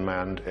on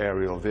unmanned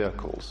aerial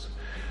vehicles,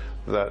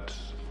 that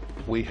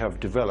we have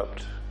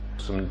developed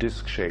some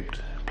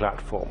disc-shaped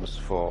platforms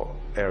for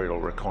aerial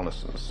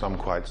reconnaissance, some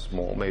quite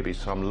small, maybe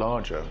some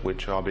larger,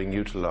 which are being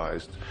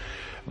utilized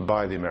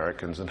by the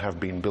Americans and have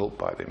been built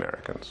by the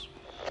Americans.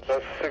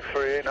 That's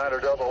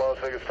 6389 Delta, Las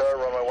Vegas Tower,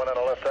 runway 1 on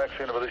a left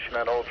taxi, in position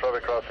and hold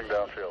traffic crossing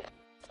downfield.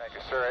 Thank you,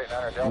 sir.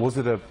 89 Delta. Was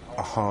it a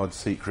hard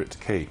secret to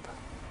keep?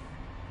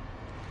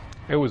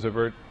 It was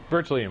a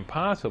virtually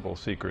impossible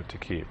secret to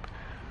keep,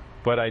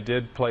 but I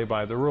did play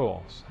by the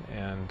rules,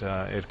 and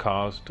it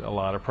caused a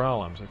lot of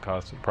problems. It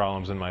caused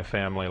problems in my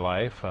family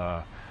life.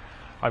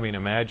 I mean,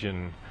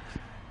 imagine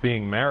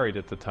being married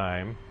at the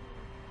time,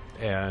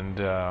 and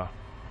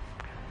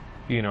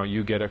you know,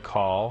 you get a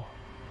call,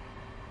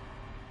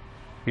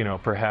 you know,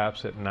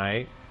 perhaps at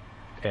night,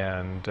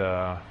 and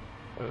a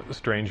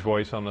strange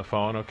voice on the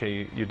phone.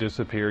 Okay, you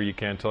disappear, you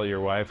can't tell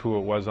your wife who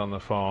it was on the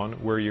phone,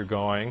 where you're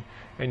going,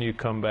 and you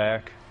come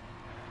back,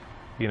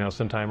 you know,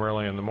 sometime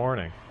early in the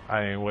morning.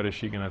 I mean, what is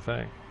she going to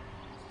think?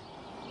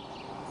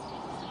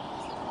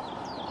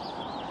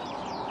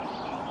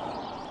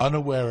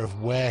 Unaware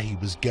of where he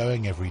was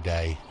going every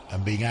day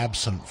and being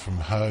absent from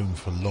home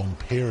for long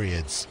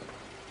periods,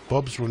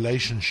 Bob's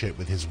relationship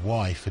with his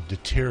wife had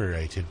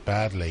deteriorated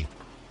badly.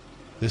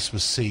 This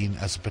was seen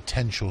as a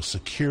potential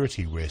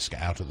security risk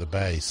out at the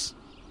base.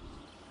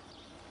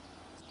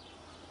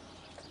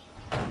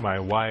 My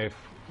wife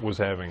was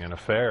having an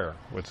affair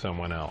with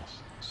someone else,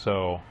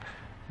 so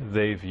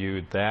they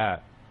viewed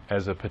that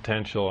as a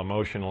potential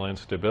emotional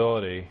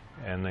instability,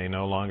 and they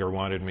no longer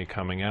wanted me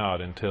coming out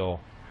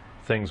until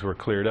things were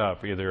cleared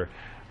up, either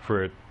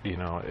for it, you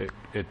know,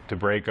 it to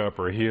break up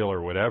or heal or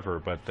whatever.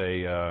 But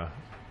they,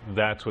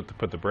 that's what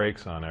put the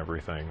brakes on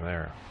everything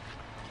there.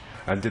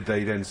 And did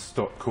they then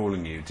stop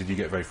calling you? Did you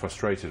get very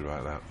frustrated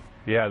about that?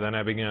 Yeah, then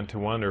I began to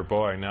wonder,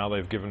 boy, now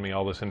they've given me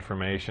all this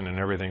information and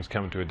everything's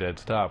come to a dead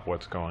stop.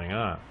 What's going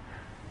on?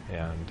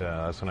 And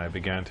that's when I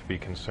began to be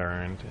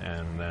concerned,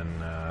 and then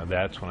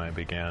that's when I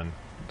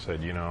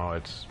said, you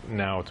know,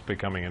 now it's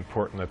becoming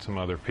important that some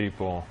other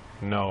people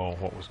know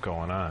what was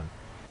going on.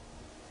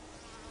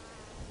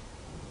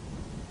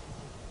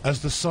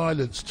 As the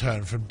silence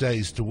turned from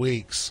days to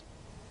weeks,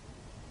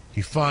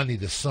 he finally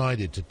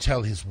decided to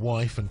tell his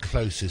wife and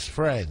closest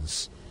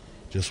friends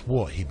just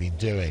what he'd been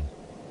doing.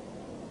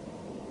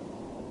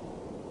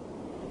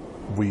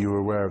 Were you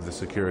aware of the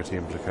security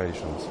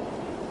implications?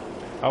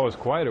 I was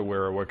quite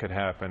aware of what could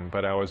happen,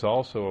 but I was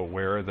also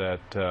aware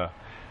that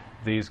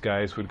these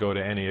guys would go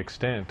to any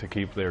extent to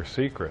keep their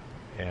secret,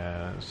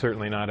 and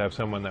certainly not have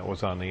someone that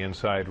was on the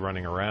inside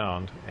running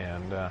around.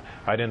 And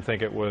I didn't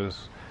think it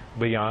was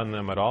beyond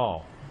them at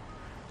all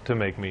to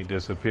make me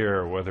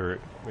disappear. Whether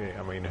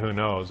I mean, who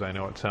knows? I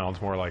know it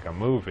sounds more like a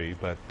movie,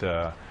 but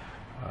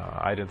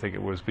I didn't think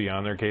it was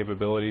beyond their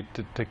capability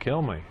to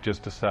kill me,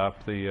 just to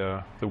stop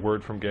the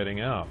word from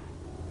getting out.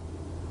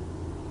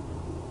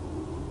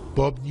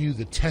 Bob knew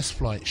the test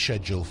flight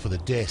schedule for the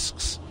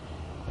discs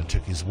and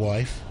took his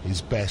wife, his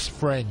best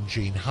friend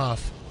Gene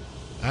Huff,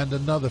 and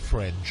another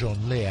friend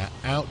John Lear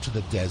out to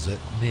the desert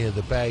near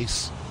the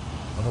base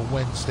on a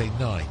Wednesday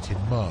night in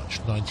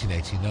March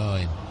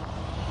 1989.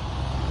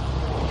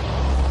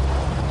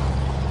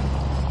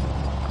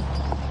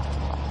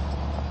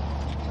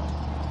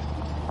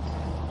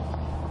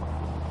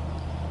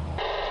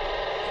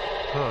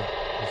 Huh,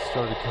 it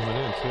started coming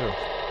in too.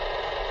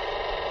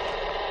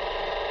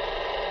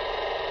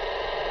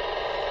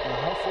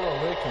 How far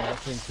away can that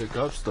thing pick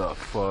up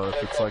stuff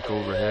if it's like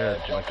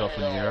overhead, like up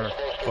in the air?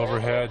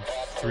 Overhead,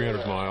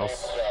 300 miles.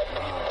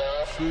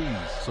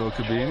 Jeez. So it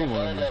could be any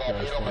one of these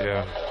guys flying.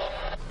 Yeah.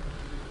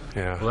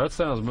 Yeah. Well, that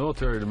sounds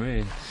military to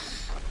me.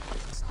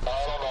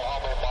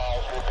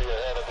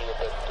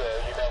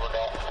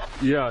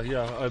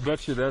 Yeah, I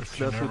bet you that's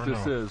what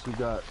this is. We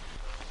got.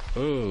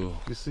 Oh.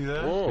 You see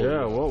that? Whoa.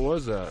 Yeah, what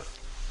was that?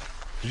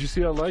 Did you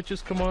see that light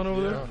just come on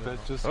over there?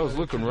 That I was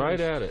looking right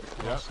at it.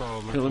 Yeah.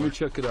 Here, let me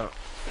check it out.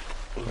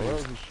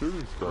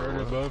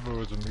 Right above it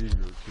was a meteor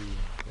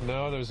too.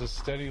 No, there's a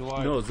steady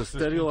light. No, it's a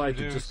steady light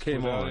that just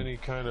came without on. Any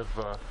kind of.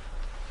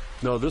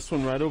 No, this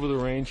one right over the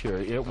range here.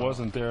 It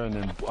wasn't there, and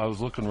then I was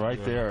looking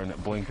right there, and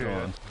it blinked on.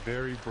 That's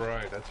very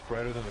bright. That's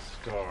brighter than a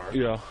star.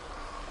 Yeah.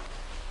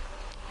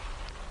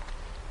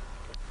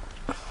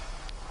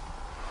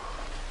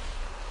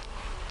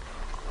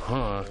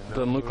 Huh?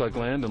 Doesn't look like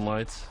landing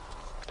lights.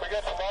 We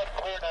got the light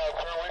clear now,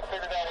 sir. We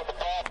figured out what the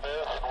problem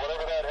is, and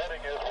whatever that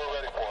heading is, we're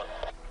ready for it.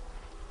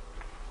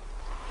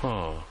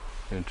 Huh.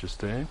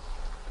 Interesting.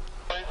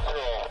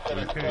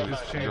 Okay,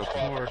 just change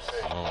course.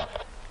 Oh.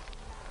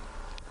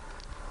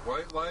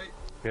 White light?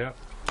 Yeah.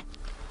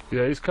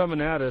 Yeah, he's coming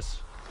at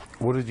us.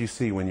 What did you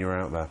see when you were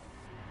out there?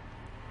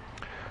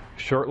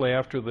 Shortly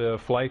after the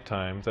flight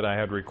time that I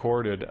had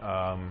recorded,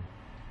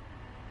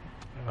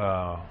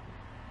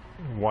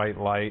 white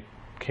light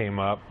came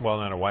up. Well,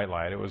 not a white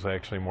light, it was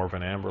actually more of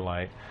an amber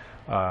light.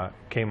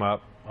 Came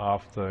up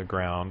off the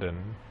ground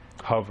and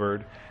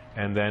hovered,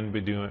 and then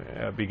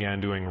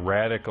began doing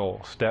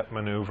radical step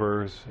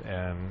maneuvers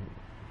and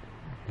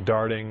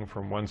darting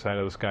from one side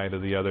of the sky to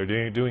the other,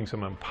 doing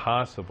some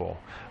impossible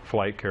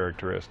flight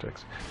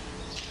characteristics.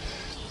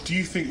 Do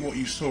you think what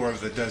you saw over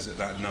the desert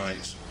that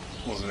night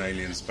was an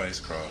alien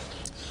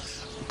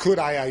spacecraft? Could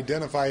I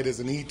identify it as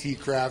an ET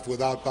craft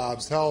without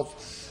Bob's help?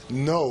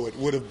 No, it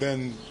would have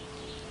been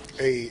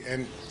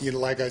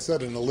like I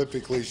said, an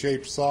elliptically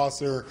shaped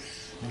saucer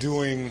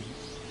doing,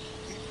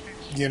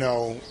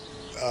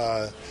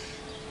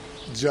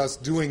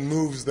 just doing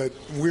moves that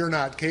we're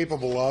not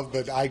capable of,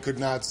 but I could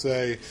not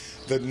say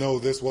that, no,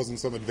 this wasn't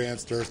some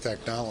advanced Earth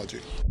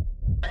technology.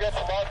 We got the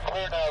log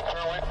clear now,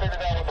 sir. We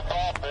figured out what the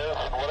problem is,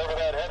 and whatever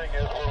that heading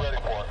is, we're ready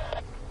for it.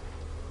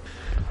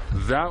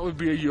 That would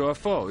be a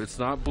UFO. It's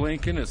not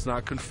blinking, it's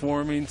not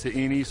conforming to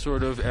any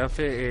sort of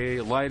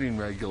FAA lighting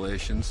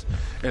regulations,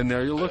 and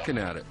there you're looking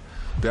at it.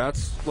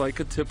 That's like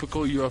a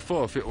typical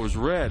UFO. If it was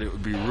red, it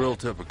would be real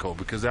typical,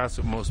 because that's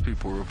what most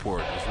people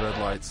report, is red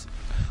lights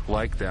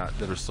like that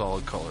are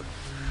solid colored.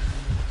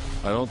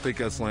 I don't think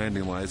that's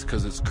landing lights,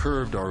 because it's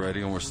curved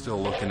already and we're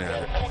still looking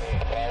at it.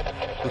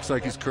 Looks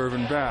like he's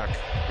curving back.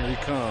 Here he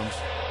comes.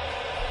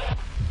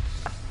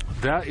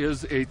 That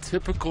is a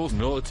typical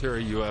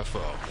military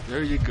UFO.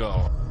 There you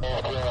go.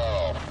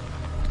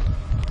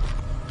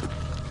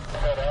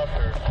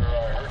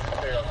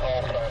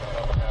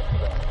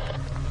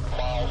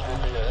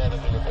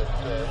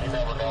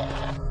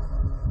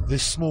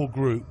 This small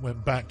group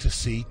went back to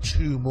see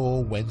 2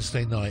 more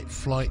Wednesday night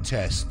flight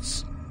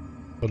tests,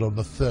 but on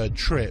the 3rd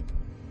trip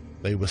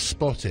they were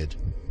spotted,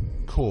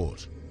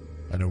 caught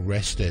and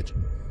arrested.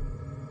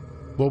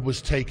 Bob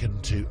was taken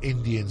to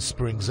Indian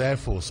Springs Air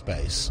Force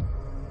Base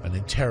and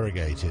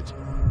interrogated.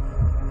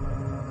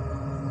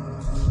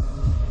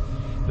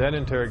 That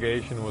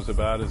interrogation was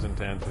about as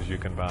intense as you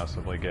can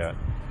possibly get,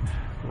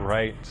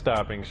 right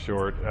stopping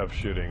short of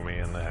shooting me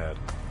in the head.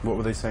 What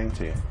were they saying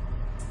to you?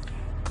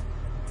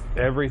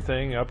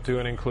 Everything up to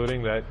and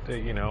including that,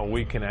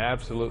 we can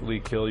absolutely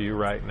kill you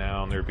right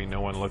now and there'd be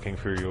no one looking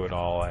for you at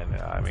all. And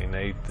I mean,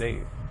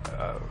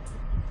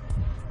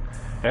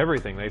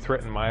 everything. They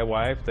threatened my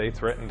wife. They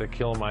threatened to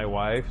kill my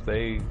wife.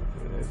 They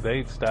said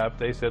they'd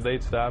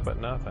stop at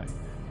nothing.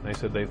 They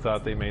said they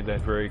thought they made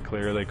that very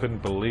clear. They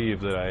couldn't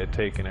believe that I had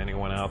taken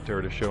anyone out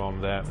there to show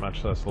them that,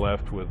 much less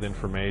left with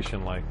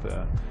information like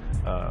the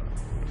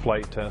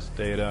flight test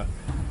data,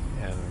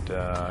 and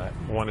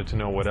wanted to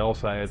know what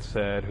else I had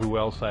said, who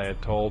else I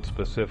had told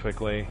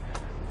specifically.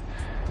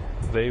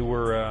 They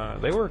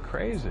were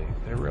crazy.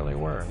 They really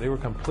were. They were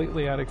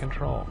completely out of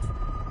control.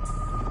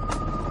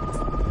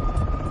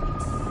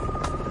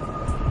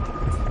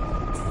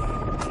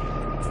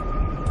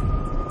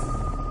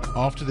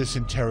 After this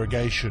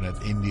interrogation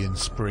at Indian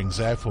Springs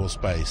Air Force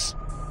Base,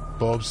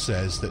 Bob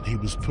says that he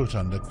was put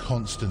under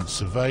constant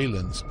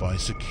surveillance by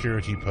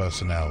security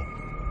personnel.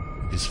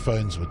 His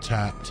phones were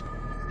tapped,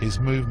 his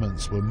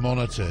movements were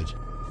monitored,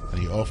 and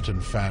he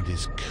often found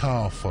his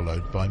car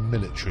followed by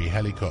military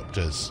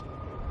helicopters.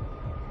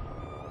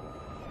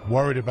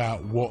 Worried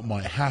about what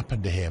might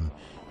happen to him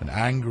and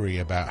angry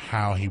about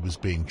how he was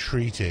being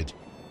treated,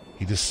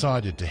 he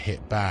decided to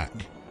hit back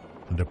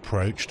and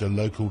approached a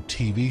local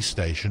TV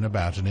station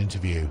about an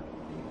interview.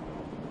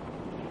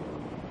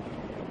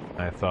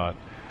 I thought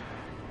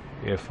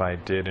if I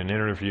did an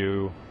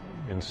interview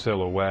in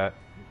silhouette,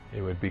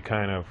 it would be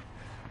kind of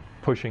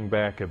pushing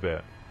back a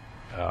bit,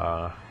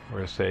 or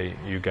say,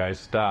 you guys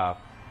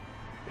stop,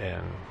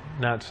 and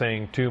not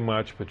saying too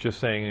much, but just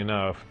saying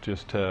enough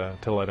just to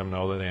let them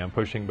know that I am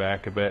pushing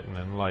back a bit and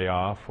then lay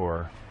off,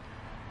 or,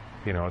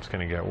 it's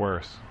going to get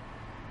worse.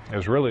 It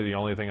was really the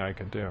only thing I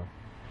could do.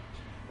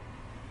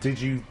 Did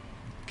you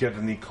get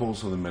any calls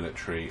from the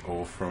military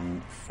or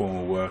from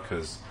former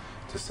workers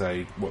to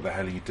say, what the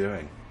hell are you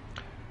doing?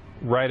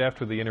 Right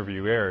after the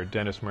interview aired,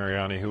 Dennis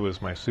Mariani, who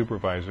was my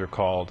supervisor,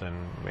 called, and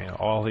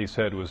all he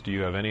said was, do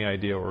you have any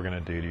idea what we're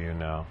going to do to you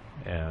now?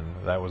 And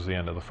that was the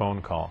end of the phone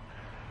call.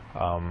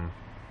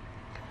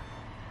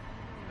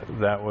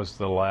 That was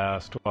the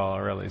last,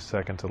 really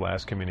second to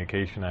last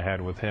communication I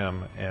had with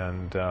him.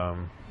 And,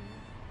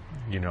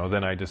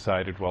 then I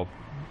decided,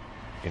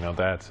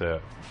 that's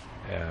it.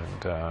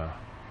 And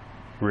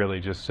really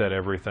just said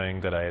everything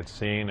that I had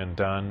seen and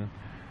done,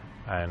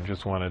 and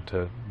just wanted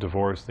to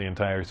divorce the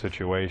entire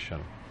situation.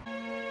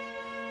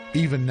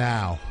 Even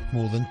now,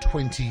 more than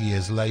 20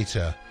 years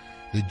later,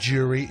 the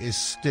jury is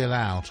still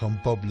out on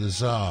Bob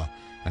Lazar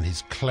and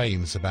his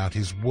claims about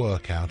his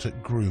work out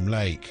at Groom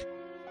Lake.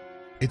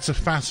 It's a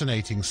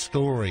fascinating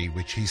story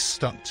which he's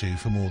stuck to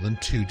for more than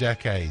 2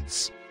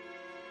 decades.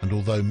 And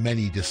although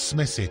many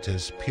dismiss it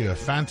as pure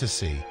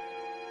fantasy,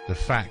 the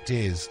fact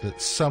is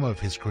that some of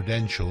his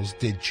credentials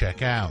did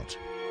check out.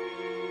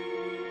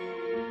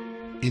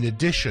 In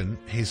addition,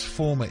 his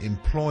former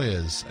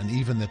employers and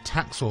even the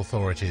tax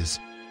authorities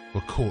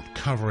were caught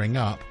covering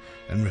up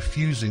and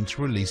refusing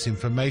to release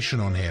information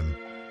on him.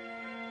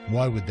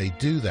 Why would they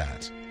do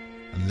that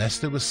unless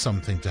there was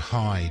something to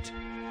hide?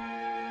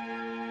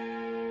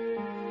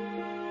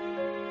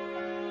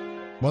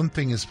 One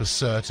thing is for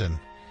certain,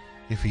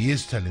 if he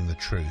is telling the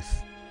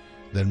truth,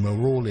 then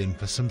we're all in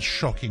for some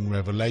shocking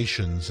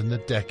revelations in the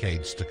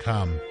decades to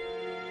come.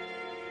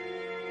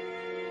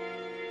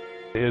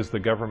 Is the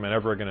government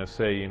ever going to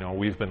say, you know,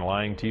 we've been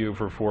lying to you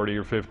for 40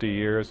 or 50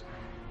 years?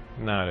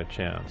 Not a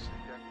chance.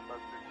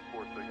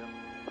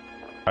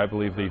 I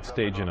believe they'd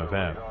stage an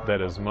event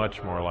that is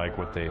much more like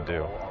what they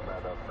do.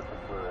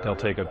 They'll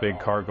take a big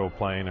cargo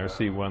plane or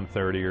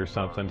C-130 or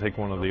something, take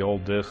one of the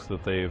old discs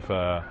that they've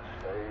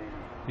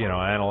you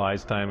know,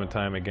 analyzed time and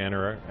time again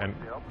and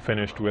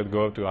finished with,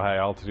 go up to a high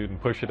altitude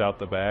and push it out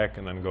the back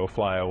and then go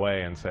fly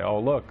away and say, oh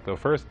look, the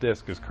first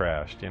disc has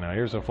crashed, you know,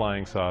 here's a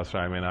flying saucer.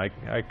 I mean,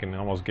 I can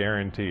almost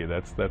guarantee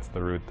that's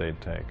the route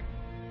they'd take.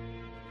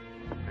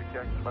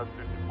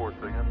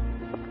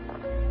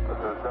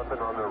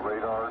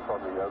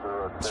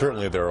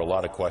 Certainly there are a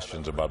lot of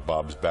questions about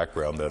Bob's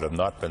background that have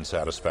not been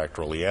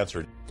satisfactorily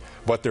answered.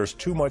 But there's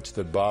too much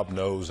that Bob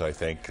knows, I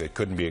think, that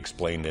couldn't be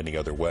explained any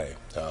other way.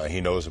 He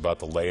knows about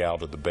the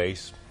layout of the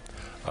base.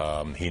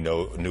 He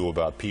knew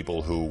about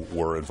people who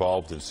were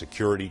involved in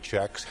security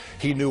checks.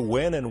 He knew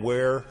when and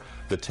where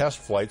the test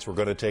flights were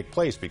going to take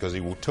place because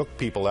he took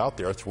people out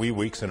there 3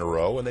 weeks in a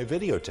row and they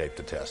videotaped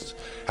the tests.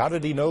 How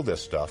did he know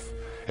this stuff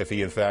if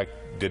he, in fact,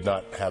 did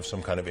not have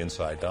some kind of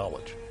inside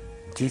knowledge?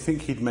 Do you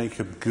think he'd make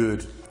a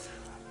good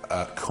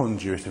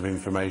conduit of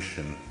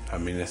information? I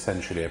mean,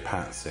 essentially a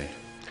patsy.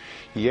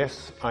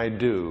 Yes, I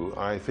do.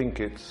 I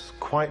think it's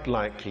quite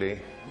likely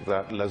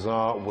that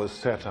Lazar was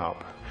set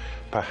up,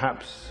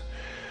 perhaps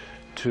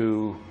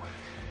to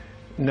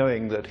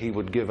knowing that he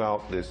would give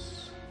out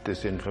this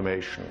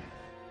information.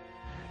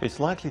 It's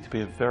likely to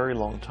be a very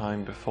long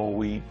time before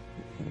we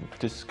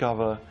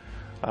discover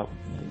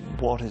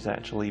what is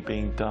actually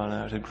being done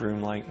out at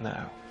Groom Lake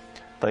now.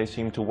 They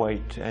seem to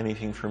wait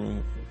anything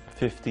from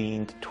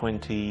 15 to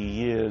 20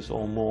 years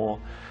or more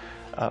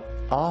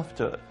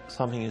after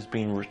something has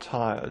been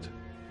retired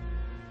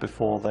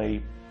before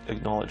they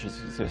acknowledge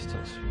its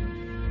existence.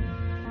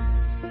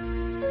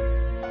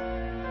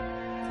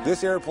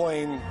 This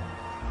airplane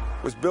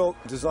was built,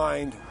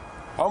 designed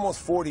almost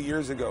 40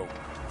 years ago.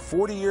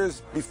 40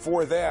 years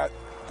before that,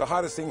 the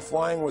hottest thing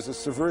flying was a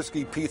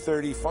Seversky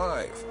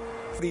P-35.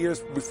 40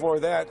 years before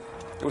that,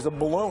 it was a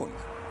balloon.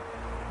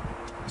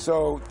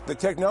 So the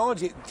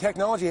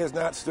technology has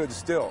not stood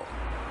still.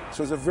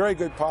 So it's a very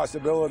good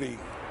possibility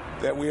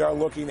that we are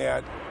looking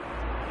at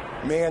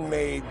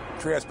man-made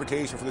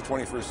transportation for the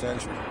 21st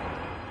century.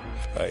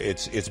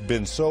 It's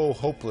been so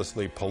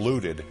hopelessly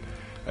polluted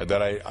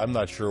that I'm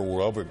not sure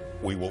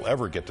we will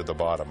ever get to the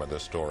bottom of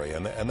this story,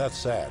 and that's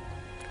sad.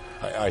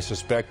 I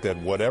suspect that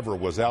whatever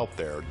was out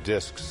there,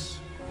 discs,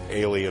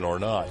 alien or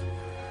not,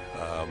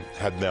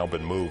 had now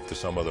been moved to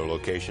some other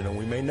location, and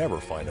we may never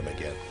find them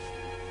again.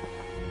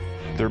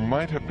 There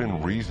might have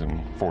been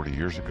reason 40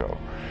 years ago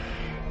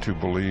to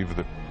believe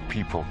that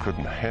people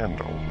couldn't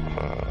handle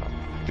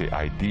the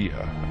idea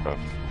of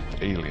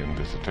alien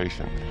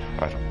visitation.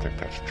 I don't think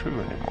that's true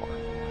anymore.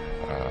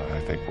 I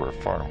think we're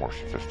far more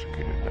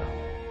sophisticated now.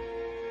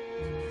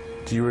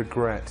 Do you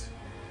regret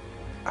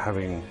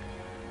having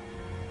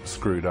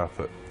screwed up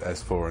at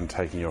S4 and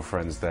taking your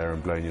friends there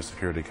and blowing your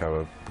security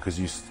cover because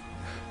you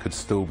could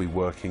still be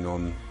working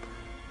on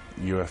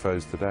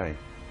UFOs today?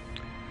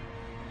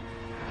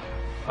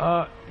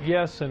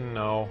 Yes and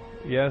no.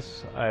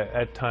 Yes,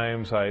 at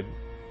times I'd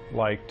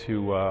like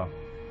to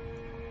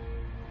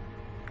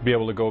be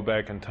able to go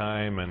back in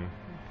time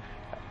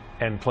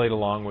and played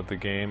along with the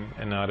game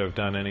and not have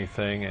done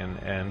anything,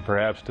 and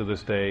perhaps to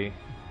this day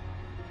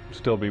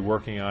still be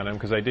working on them,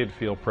 because I did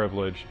feel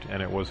privileged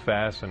and it was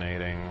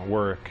fascinating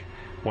work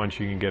once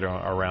you can get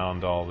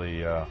around all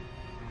the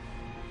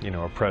you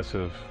know,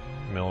 oppressive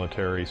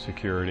military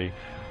security.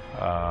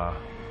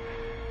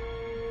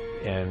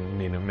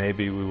 And you know,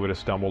 maybe we would have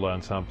stumbled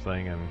on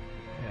something, and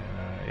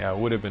yeah, it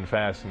would have been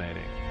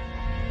fascinating.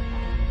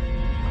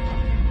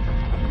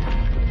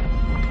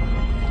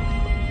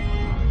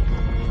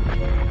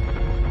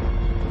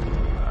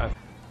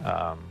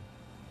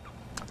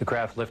 The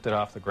craft lifted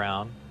off the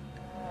ground,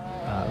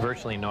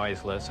 virtually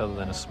noiseless, other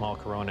than a small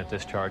corona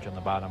discharge on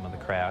the bottom of the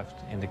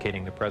craft,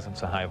 indicating the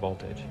presence of high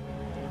voltage.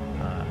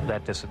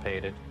 That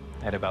dissipated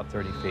at about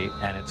 30 feet,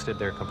 and it stood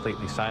there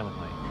completely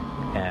silently,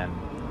 and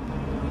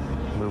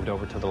moved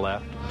over to the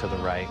left, to the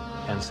right,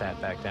 and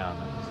sat back down.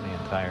 That was the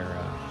entire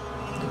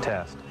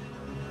test.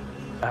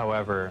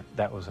 However,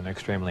 that was an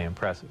extremely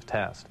impressive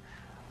test.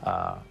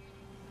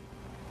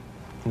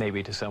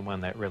 Maybe to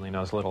someone that really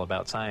knows little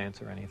about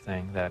science or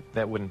anything,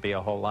 that wouldn't be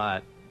a whole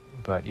lot,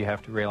 but you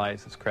have to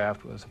realize this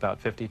craft was about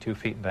 52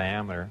 feet in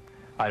diameter.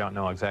 I don't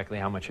know exactly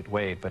how much it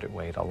weighed, but it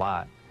weighed a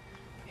lot.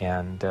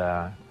 And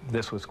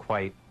this was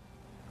quite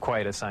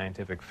a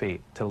scientific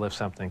feat, to lift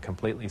something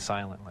completely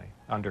silently,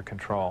 under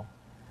control,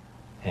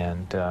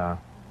 and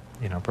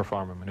you know,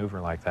 perform a maneuver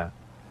like that.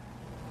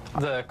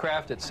 The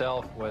craft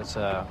itself was,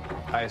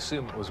 I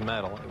assume it was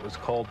metal. It was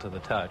cold to the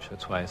touch,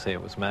 that's why I say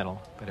it was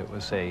metal. But it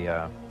was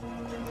a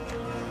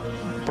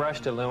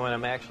brushed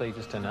aluminum, actually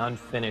just an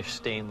unfinished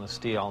stainless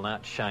steel,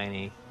 not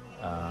shiny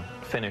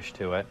finish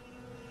to it.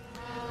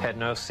 had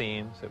no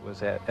seams. It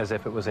was as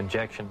if it was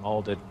injection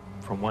molded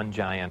from one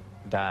giant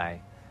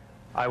die.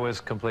 I was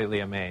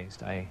completely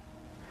amazed. I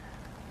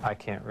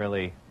can't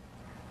really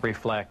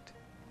reflect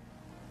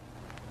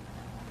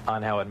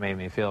on how it made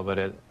me feel,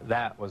 but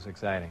that was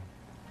exciting.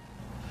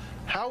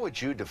 How would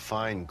you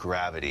define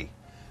gravity?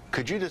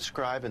 Could you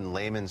describe in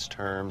layman's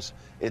terms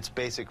its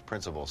basic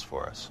principles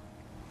for us?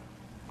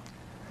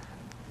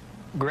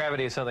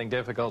 Gravity is something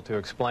difficult to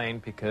explain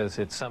because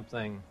it's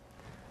something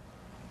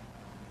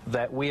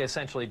that we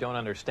essentially don't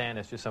understand.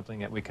 It's just something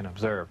that we can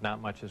observe.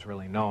 Not much is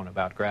really known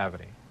about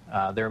gravity.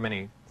 There are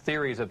many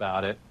theories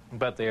about it,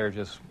 but they are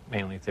just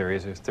mainly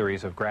theories. There's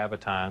theories of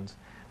gravitons,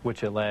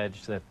 which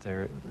allege that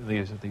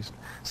these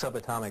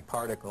subatomic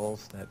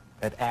particles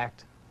that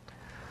act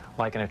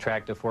like an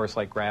attractive force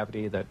like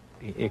gravity that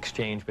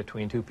exchange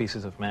between two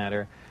pieces of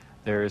matter.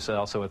 There's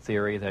also a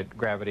theory that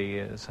gravity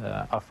is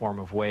a form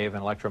of wave,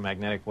 an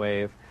electromagnetic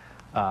wave.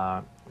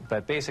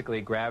 But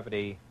basically,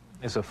 gravity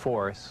is a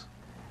force.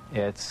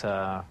 It's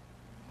the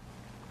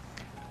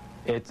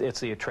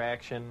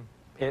attraction.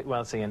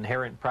 It's the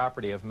inherent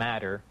property of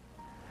matter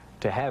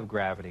to have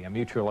gravity, a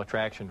mutual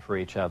attraction for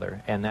each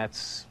other, and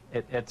it's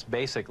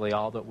basically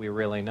all that we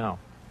really know.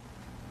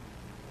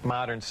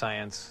 Modern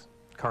science,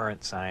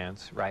 current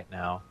science, right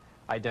now,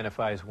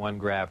 identifies one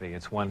gravity.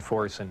 It's one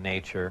force in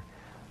nature.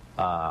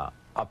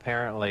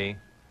 Apparently,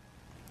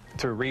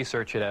 through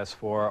research at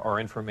S4 or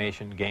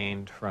information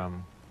gained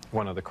from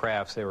one of the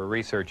crafts they were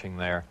researching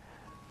there,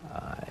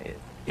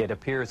 it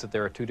appears that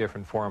there are two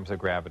different forms of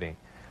gravity.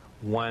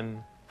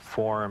 One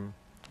form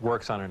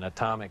works on an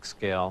atomic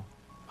scale,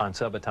 on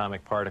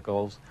subatomic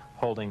particles,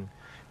 holding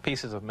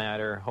pieces of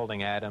matter,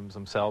 holding atoms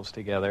themselves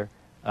together.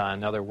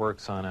 Another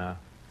works on a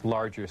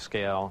larger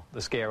scale,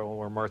 the scale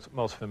we're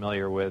most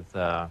familiar with,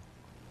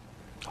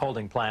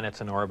 holding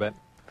planets in orbit,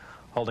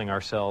 holding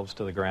ourselves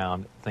to the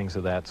ground, things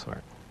of that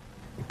sort.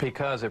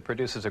 Because it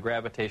produces a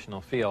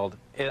gravitational field,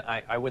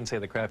 I wouldn't say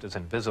the craft is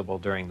invisible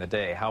during the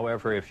day.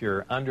 However, if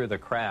you're under the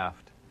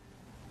craft,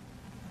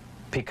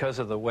 because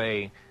of the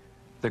way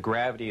the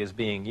gravity is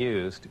being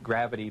used,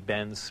 gravity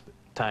bends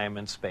time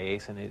and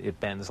space, and it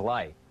bends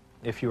light.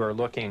 If you are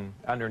looking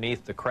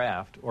underneath the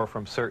craft or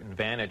from certain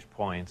vantage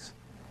points,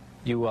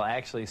 you will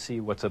actually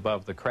see what's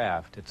above the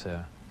craft.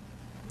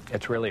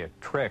 It's really a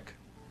trick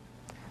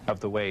of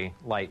the way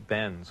light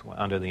bends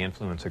under the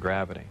influence of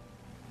gravity.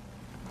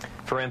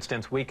 For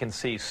instance, we can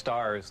see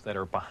stars that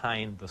are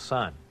behind the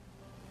sun,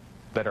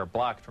 that are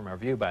blocked from our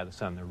view by the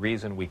sun. The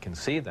reason we can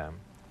see them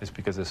is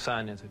because the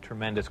sun is a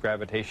tremendous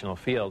gravitational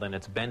field, and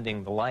it's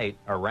bending the light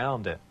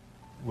around it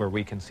where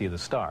we can see the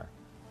star.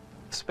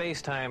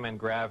 Space-time and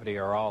gravity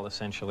are all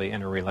essentially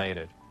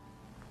interrelated.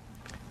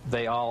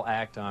 They all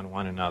act on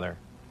one another.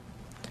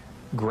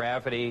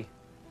 Gravity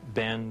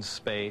bends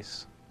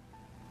space.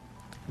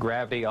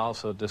 Gravity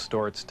also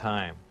distorts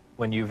time.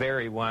 When you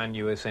vary one,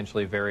 you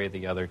essentially vary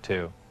the other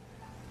two.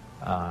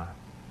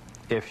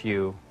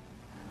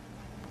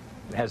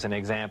 As an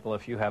example,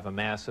 if you have a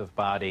massive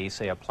body,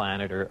 say a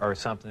planet or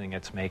something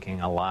that's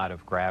making a lot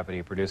of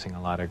gravity, producing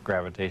a lot of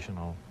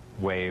gravitational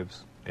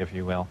waves, if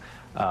you will,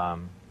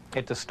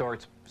 it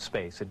distorts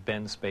space. It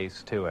bends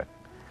space to it.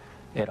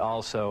 It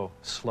also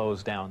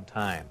slows down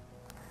time.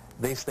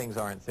 These things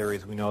aren't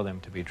theories. We know them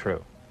to be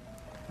true.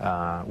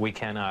 We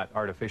cannot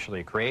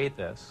artificially create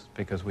this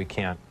because we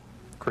can't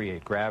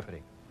create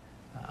gravity.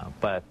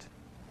 But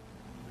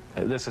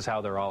this is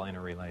how they're all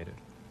interrelated.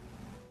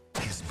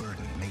 His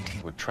burden made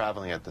him. With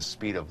traveling at the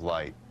speed of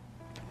light.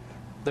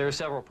 There are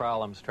several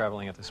problems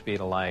traveling at the speed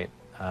of light.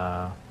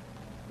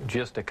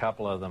 Just a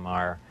couple of them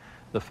are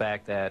the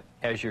fact that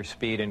as your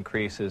speed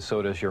increases,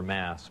 so does your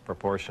mass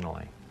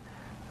proportionally.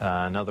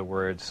 In other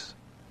words,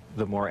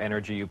 the more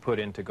energy you put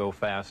in to go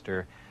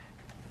faster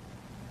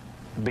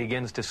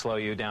begins to slow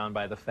you down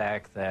by the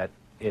fact that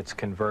it's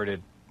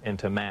converted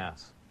into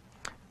mass.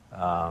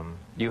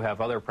 You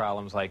have other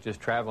problems like just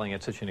traveling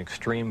at such an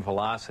extreme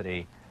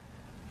velocity,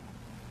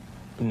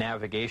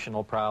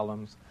 navigational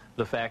problems,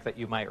 the fact that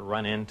you might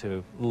run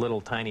into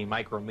little tiny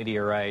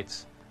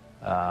micrometeorites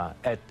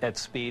at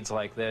speeds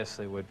like this.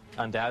 They would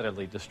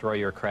undoubtedly destroy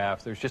your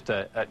craft. There's just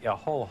a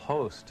whole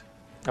host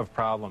of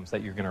problems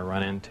that you're going to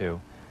run into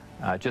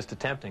just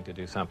attempting to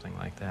do something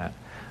like that.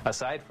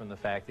 Aside from the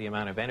fact the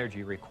amount of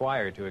energy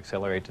required to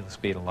accelerate to the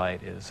speed of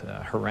light is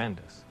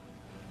horrendous.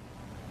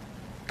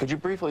 Could you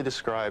briefly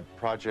describe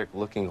Project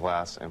Looking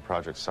Glass and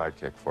Project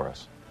Sidekick for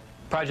us?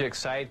 Project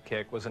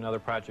Sidekick was another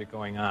project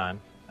going on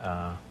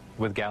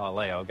with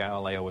Galileo.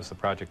 Galileo was the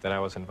project that I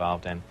was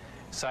involved in.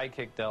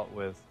 Sidekick dealt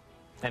with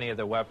any of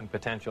the weapon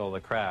potential of the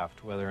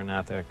craft, whether or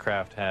not the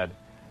craft had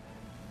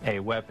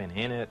a weapon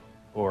in it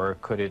or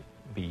could it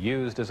be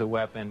used as a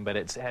weapon, but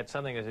it had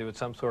something to do with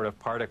some sort of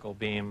particle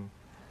beam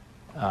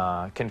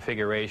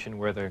configuration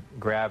where the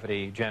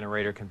gravity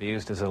generator can be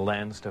used as a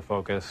lens to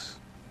focus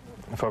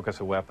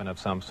a weapon of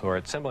some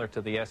sort, similar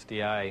to the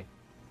SDI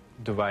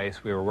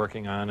device we were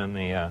working on in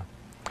the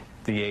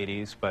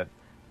 80s, but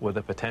with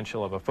the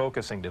potential of a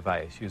focusing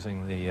device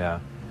using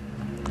the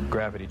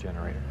gravity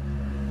generator.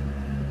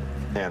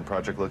 And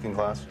Project Looking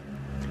Glass?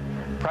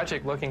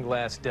 Project Looking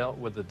Glass dealt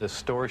with the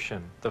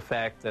distortion, the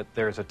fact that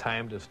there's a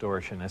time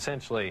distortion,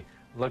 essentially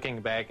looking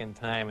back in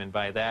time, and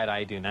by that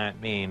I do not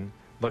mean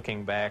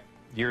looking back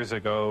years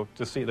ago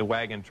to see the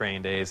wagon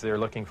train days. They're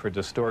looking for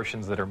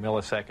distortions that are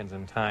milliseconds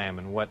in time,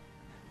 and what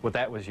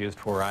that was used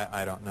for,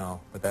 I don't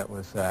know, but that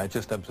was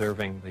just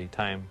observing the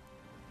time,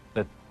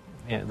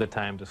 the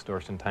time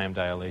distortion, time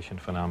dilation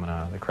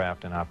phenomena of the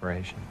craft in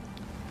operation.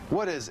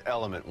 What is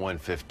element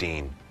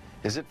 115?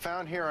 Is it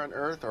found here on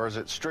Earth, or is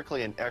it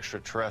strictly an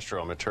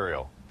extraterrestrial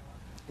material?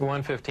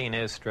 115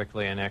 is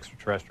strictly an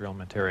extraterrestrial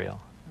material.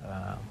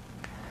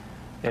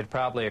 It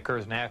probably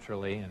occurs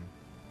naturally in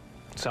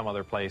some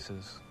other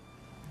places,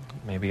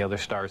 maybe other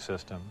star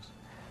systems.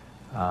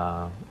 You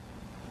know,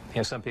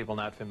 some people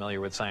not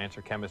familiar with science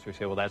or chemistry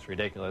say, well, that's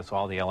ridiculous,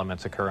 all the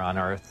elements occur on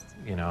Earth,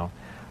 you know.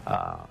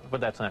 But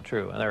that's not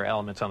true. There are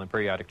elements on the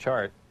periodic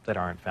chart that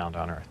aren't found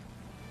on Earth.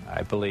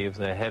 I believe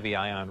the Heavy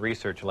Ion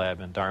Research Lab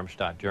in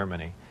Darmstadt,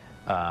 Germany,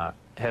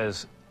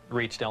 has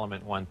reached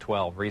element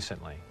 112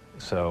 recently.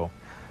 So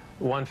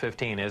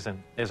 115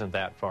 isn't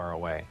that far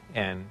away.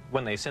 And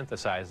when they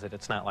synthesize it,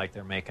 it's not like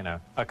they're making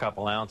a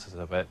couple ounces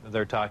of it.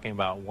 They're talking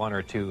about 1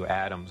 or 2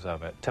 atoms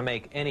of it. To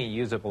make any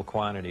usable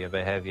quantity of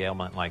a heavy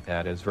element like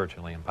that is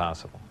virtually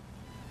impossible.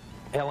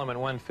 Element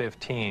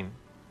 115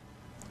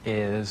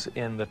 is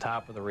in the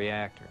top of the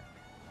reactor.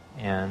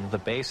 And the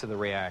base of the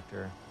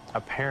reactor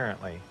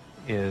apparently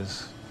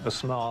is a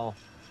small,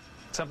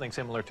 something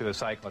similar to a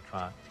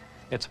cyclotron.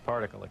 It's a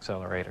particle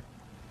accelerator.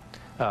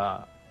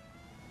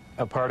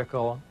 A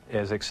particle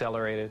is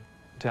accelerated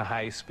to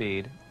high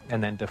speed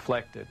and then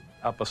deflected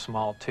up a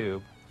small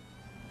tube,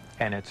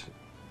 and it's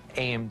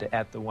aimed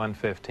at the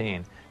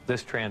 115.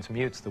 This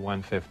transmutes the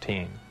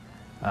 115,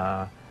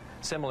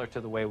 similar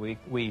to the way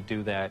we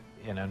do that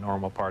in a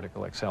normal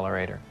particle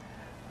accelerator.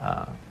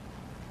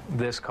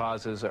 This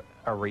causes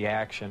a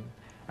reaction,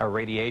 a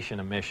radiation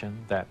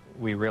emission that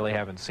we really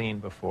haven't seen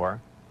before.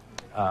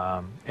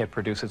 It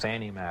produces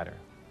antimatter.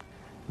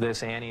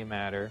 This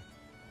antimatter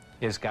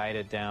is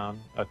guided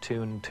down a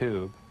tuned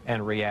tube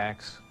and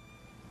reacts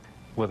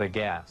with a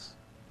gas.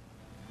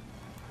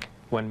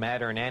 When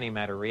matter and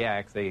antimatter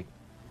react, they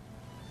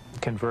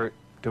convert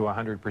to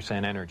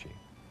 100% energy.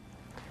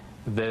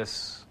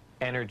 This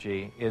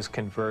energy is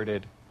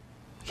converted,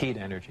 heat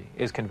energy,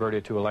 is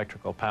converted to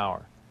electrical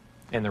power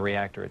in the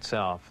reactor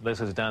itself. This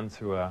is done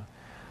through a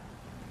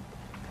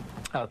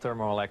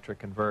thermoelectric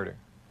converter.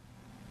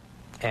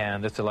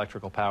 And this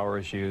electrical power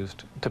is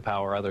used to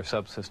power other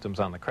subsystems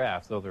on the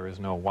craft, though there is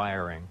no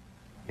wiring,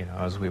 you know,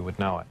 as we would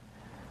know it.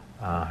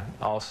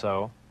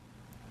 Also,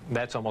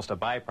 that's almost a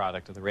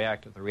byproduct of the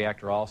reactor. The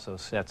reactor also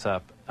sets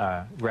up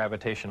a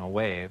gravitational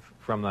wave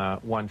from the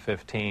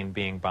 115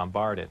 being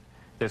bombarded.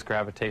 This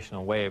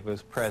gravitational wave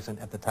is present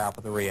at the top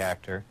of the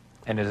reactor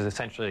and is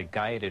essentially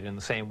guided in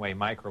the same way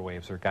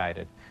microwaves are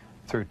guided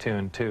through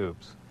tuned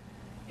tubes.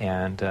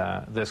 And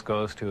this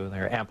goes to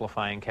their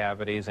amplifying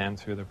cavities and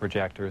through the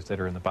projectors that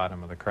are in the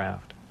bottom of the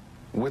craft.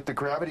 With the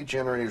gravity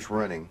generators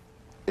running,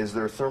 is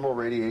there thermal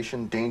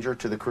radiation danger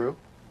to the crew?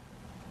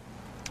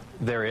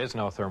 There is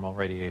no thermal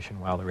radiation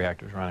while the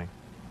reactor is running.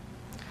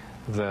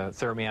 The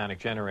thermionic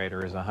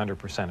generator is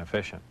 100%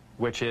 efficient,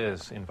 which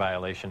is in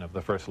violation of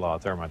the first law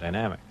of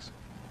thermodynamics.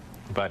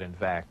 But in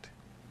fact,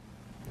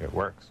 it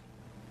works.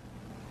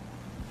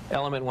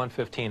 Element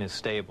 115 is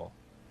stable.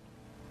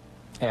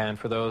 And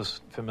for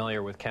those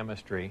familiar with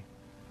chemistry,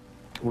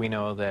 we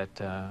know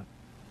that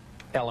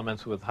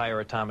elements with higher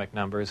atomic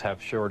numbers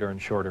have shorter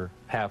and shorter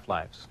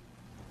half-lives.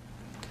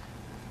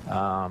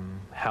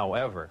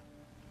 However,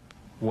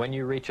 when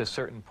you reach a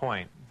certain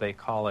point, they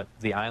call it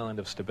the island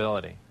of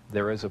stability.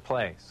 There is a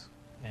place,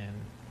 and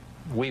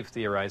we've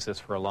theorized this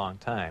for a long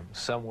time,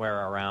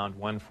 somewhere around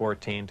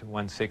 114 to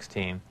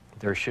 116,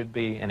 there should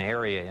be an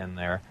area in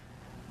there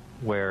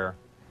where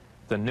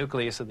the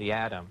nucleus of the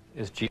atom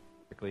is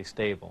geometrically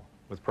stable,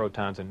 with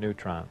protons and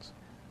neutrons,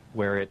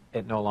 where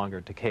it no longer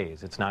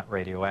decays. It's not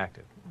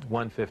radioactive.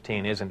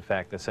 115 is, in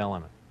fact, this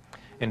element.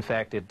 In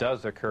fact, it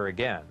does occur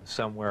again,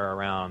 somewhere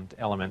around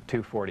element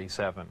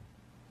 247.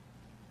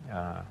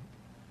 Of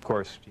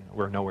course, you know,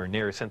 we're nowhere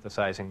near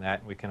synthesizing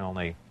that. We can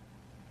only,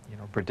 you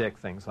know, predict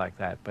things like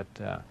that, but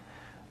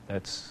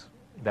that's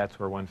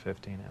where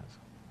 115 is.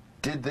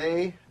 Did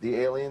the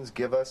aliens,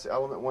 give us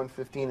element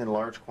 115 in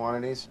large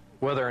quantities?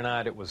 Whether or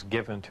not it was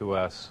given to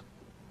us,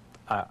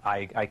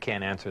 I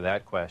can't answer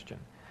that question.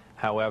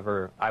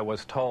 However, I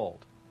was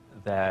told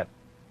that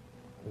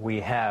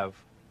we have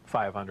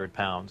 500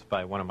 pounds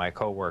by one of my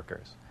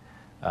co-workers.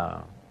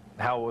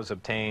 How it was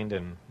obtained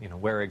and, you know,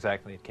 where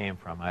exactly it came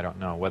from, I don't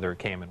know. Whether it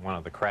came in one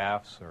of the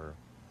crafts or,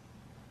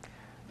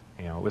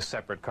 you know, it was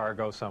separate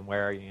cargo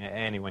somewhere.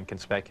 Anyone can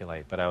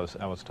speculate, but I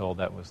was told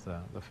that was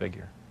the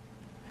figure.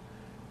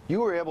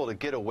 You were able to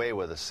get away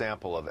with a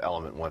sample of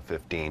element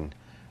 115.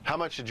 How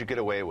much did you get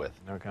away with?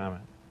 No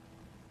comment.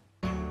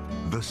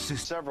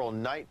 Several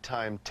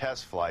nighttime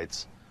test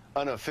flights,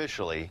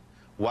 unofficially,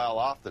 while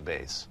off the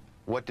base.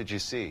 What did you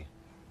see?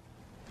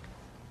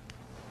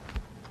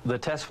 The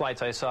test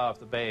flights I saw off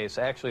the base,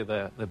 actually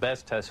the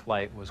best test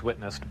flight was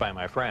witnessed by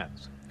my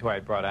friends who I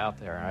had brought out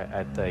there.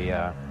 At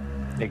the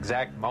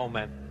exact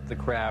moment the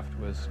craft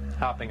was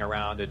hopping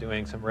around and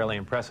doing some really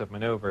impressive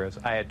maneuvers,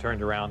 I had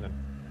turned around and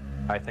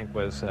I think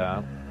was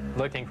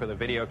looking for the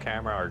video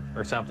camera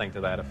or something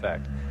to that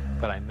effect,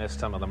 but I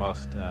missed some of the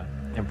most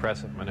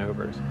impressive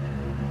maneuvers.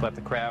 But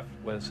the craft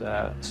was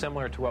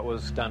similar to what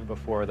was done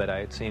before that I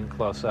had seen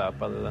close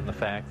up, other than the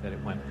fact that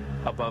it went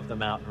above the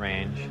mountain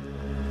range,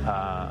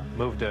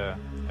 moved a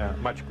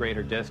much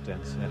greater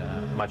distance at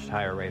a much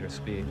higher rate of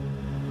speed.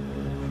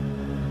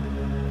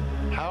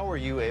 How were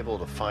you able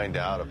to find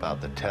out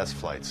about the test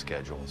flight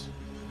schedules?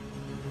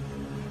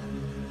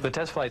 The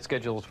test flight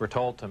schedules were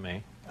told to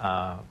me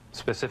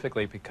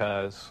specifically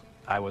because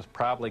I was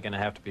probably going to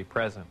have to be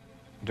present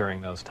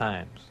during those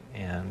times.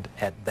 And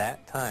at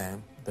that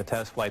time, the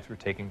test flights were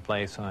taking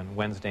place on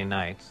Wednesday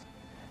nights.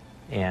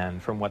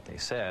 And from what they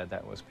said,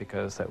 that was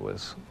because that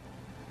was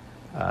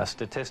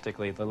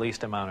statistically the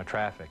least amount of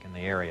traffic in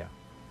the area.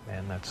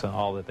 And that's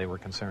all that they were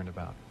concerned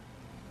about.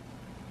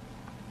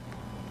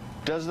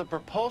 Does the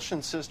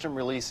propulsion system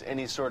release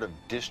any sort of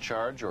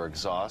discharge or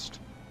exhaust?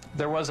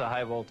 There was a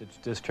high voltage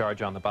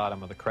discharge on the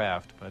bottom of the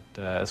craft,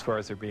 but as far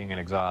as there being an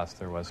exhaust,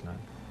 there was none.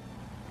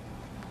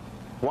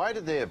 Why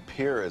did they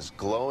appear as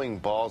glowing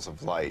balls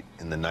of light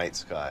in the night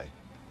sky?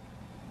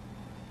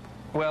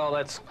 Well,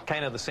 that's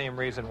kind of the same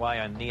reason why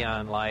a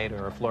neon light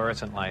or a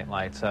fluorescent light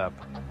lights up.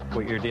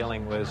 What you're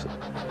dealing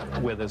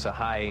with is a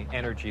high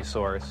energy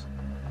source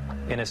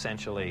in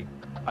essentially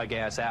a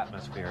gas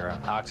atmosphere,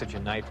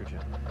 oxygen,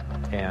 nitrogen.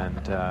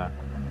 And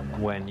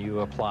when you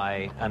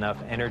apply enough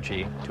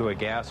energy to a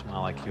gas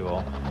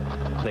molecule,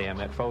 they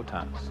emit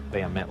photons,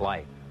 they emit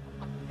light.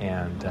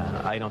 And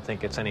I don't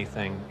think it's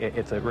anything,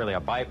 it's really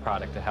a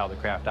byproduct of how the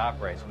craft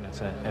operates. When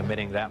it's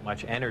emitting that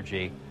much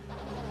energy,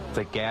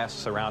 the gas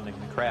surrounding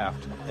the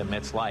craft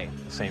emits light,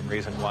 the same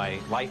reason why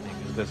lightning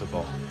is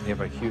visible. You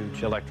have a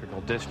huge electrical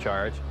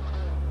discharge,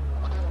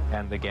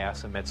 and the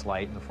gas emits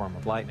light in the form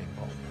of lightning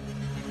bolt.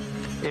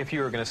 If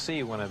you were going to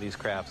see one of these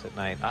crafts at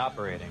night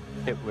operating,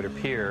 it would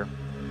appear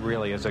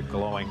really as a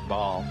glowing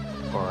ball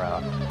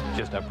or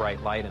just a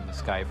bright light in the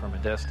sky from a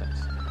distance.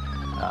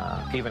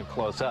 Even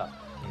close up,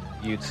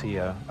 you'd see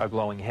a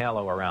glowing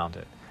halo around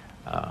it.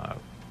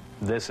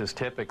 This is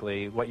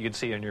typically what you'd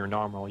see in your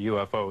normal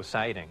UFO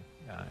sighting,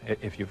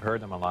 if you've heard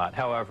them a lot.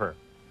 However,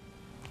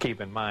 keep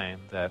in mind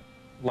that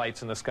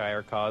lights in the sky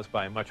are caused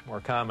by much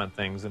more common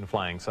things than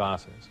flying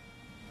saucers.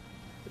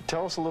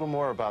 Tell us a little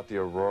more about the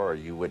aurora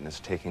you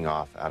witnessed taking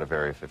off out of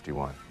Area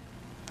 51.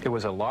 It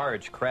was a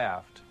large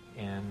craft,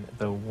 and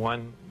the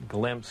one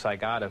glimpse I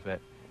got of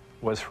it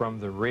was from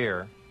the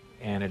rear,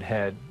 and it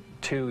had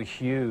two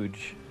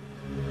huge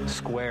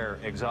square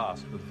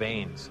exhausts with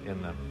vanes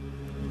in them.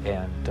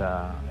 And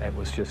it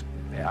was just,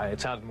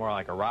 it sounded more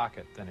like a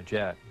rocket than a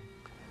jet.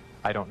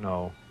 I don't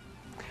know.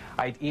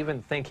 I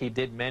even think he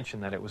did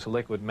mention that it was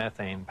liquid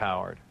methane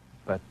powered,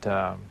 but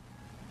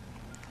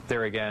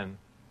there again,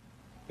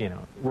 you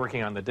know,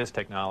 working on the disk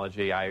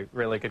technology, I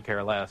really could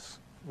care less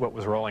what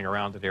was rolling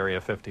around at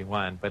Area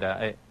 51, but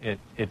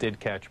it did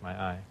catch my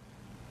eye.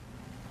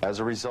 As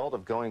a result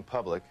of going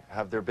public,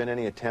 have there been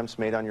any attempts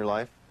made on your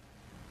life?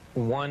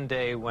 One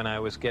day when I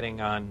was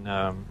getting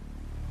on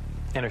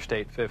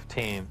Interstate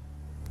 15,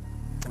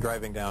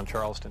 driving down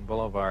Charleston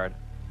Boulevard,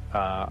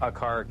 a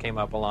car came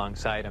up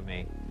alongside of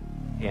me,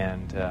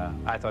 and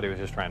I thought he was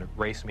just trying to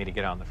race me to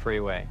get on the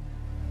freeway.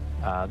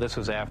 This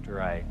was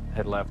after I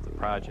had left the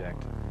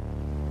project.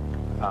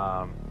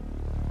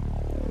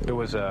 It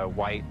was a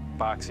white,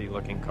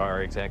 boxy-looking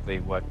car.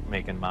 Exactly what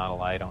make and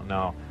model, I don't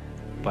know.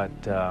 But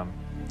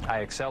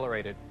I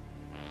accelerated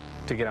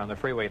to get on the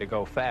freeway to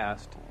go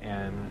fast,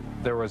 and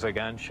there was a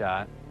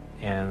gunshot,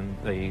 and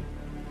the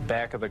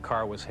back of the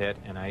car was hit,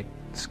 and I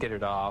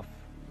skidded off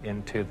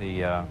into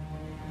the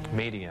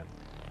median.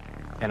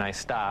 And I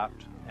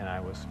stopped, and I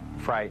was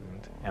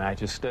frightened, and I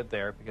just stood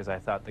there because I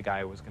thought the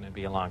guy was going to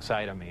be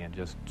alongside of me and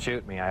just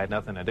shoot me. I had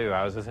nothing to do.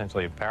 I was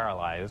essentially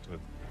paralyzed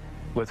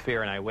with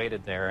fear, and I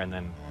waited there, and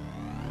then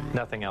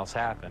nothing else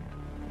happened.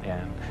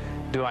 And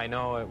do I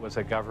know it was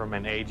a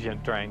government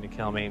agent trying to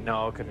kill me?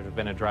 No. Could it have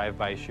been a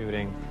drive-by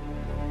shooting?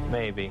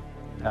 Maybe.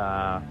 You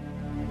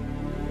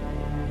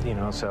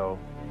know, so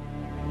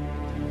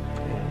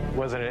it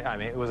wasn't, I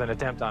mean, it was an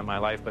attempt on my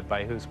life, but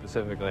by who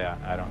specifically,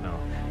 I don't know.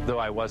 Though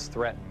I was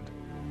threatened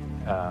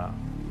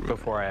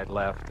before I had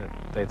left, that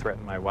they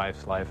threatened my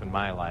wife's life and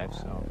my life,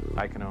 so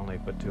I can only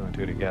put two and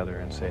two together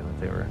and say that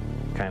they were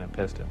kind of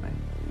pissed at me.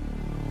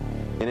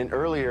 In an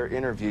earlier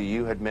interview,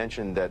 you had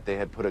mentioned that they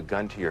had put a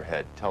gun to your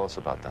head. Tell us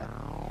about that.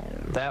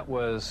 That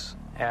was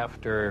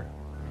after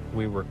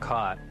we were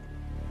caught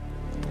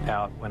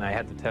out when I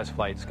had the test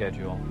flight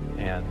schedule,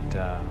 and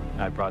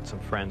I brought some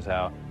friends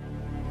out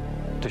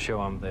to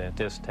show them the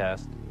disc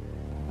test.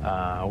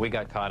 We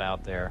got caught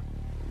out there,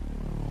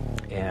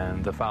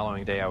 and the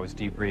following day I was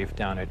debriefed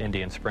down at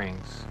Indian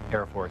Springs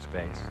Air Force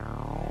Base.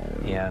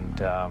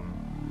 And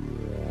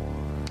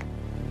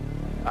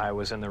I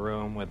was in the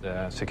room with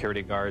the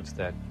security guards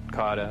that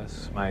caught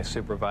us, my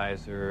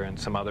supervisor and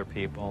some other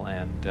people,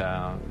 and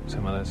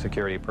some of the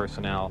security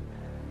personnel.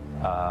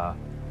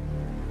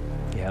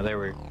 Yeah, they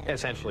were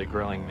essentially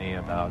grilling me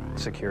about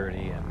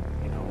security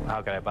and, you know,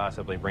 how could I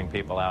possibly bring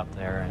people out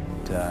there,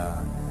 and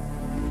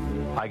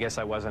I guess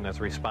I wasn't as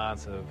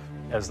responsive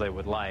as they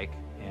would like,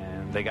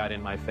 and they got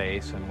in my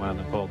face, and one of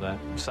them pulled the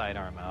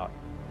sidearm out,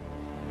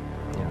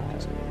 you know,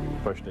 just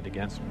pushed it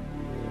against me.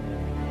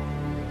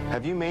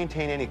 Have you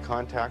maintained any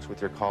contacts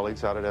with your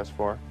colleagues out at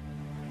S4?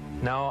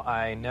 No,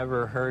 I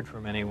never heard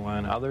from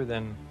anyone other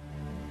than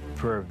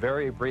for a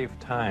very brief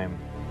time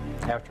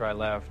after I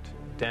left.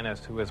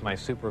 Dennis, who was my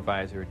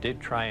supervisor, did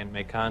try and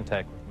make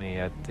contact with me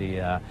at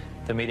the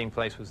meeting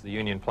place was the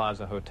Union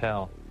Plaza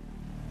Hotel,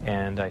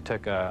 and I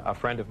took a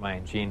friend of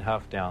mine, Gene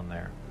Huff, down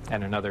there,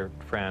 and another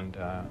friend,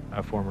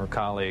 a former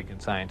colleague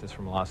and scientist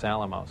from Los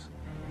Alamos,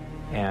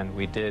 and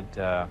we did.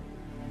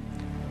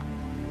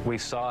 We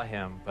saw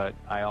him, but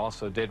I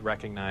also did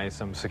recognize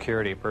some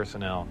security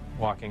personnel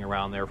walking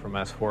around there from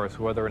S4.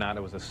 So whether or not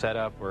it was a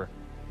setup or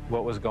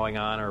what was going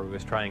on or he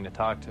was trying to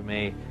talk to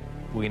me,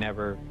 we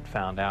never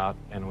found out,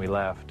 and we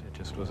left. It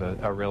just was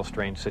a real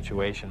strange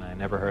situation. I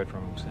never heard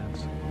from him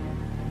since.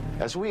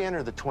 As we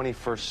enter the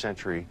 21st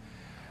century,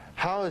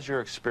 how has your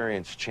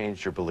experience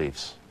changed your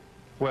beliefs?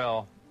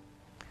 Well,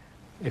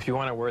 if you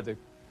want to word the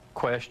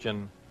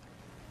question,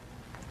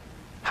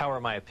 how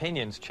are my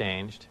opinions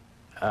changed?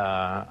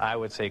 I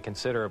would say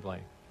considerably.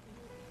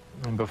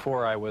 And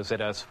before I was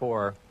at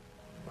S4,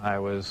 I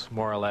was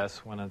more or less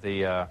one of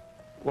the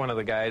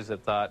guys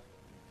that thought,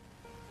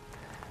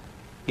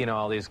 you know,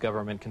 all these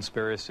government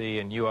conspiracy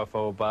and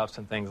UFO buffs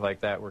and things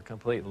like that were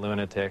complete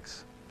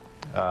lunatics.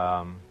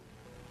 I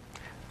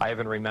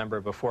even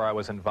remember before I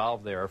was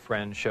involved there, a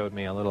friend showed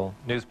me a little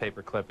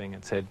newspaper clipping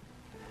and said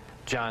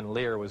John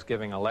Lear was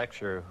giving a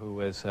lecture who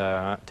was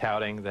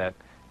touting that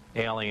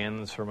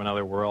aliens from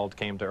another world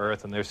came to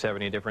Earth and there's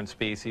 70 different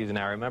species, and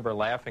I remember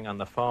laughing on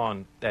the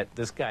phone that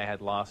this guy had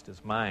lost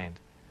his mind.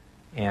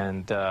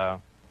 And I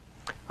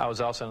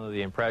was also under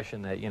the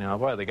impression that, you know,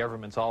 boy, the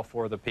government's all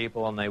for the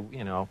people, and they,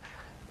 you know,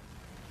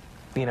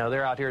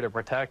 they're out here to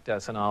protect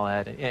us and all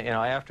that. You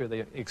know, after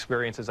the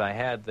experiences I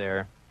had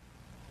there,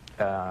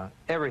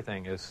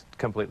 everything is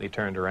completely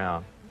turned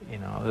around. You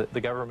know,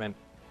 the government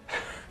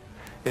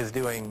is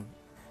doing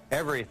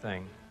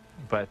everything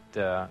but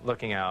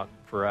looking out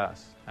for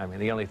us. I mean,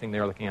 the only thing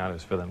they're looking out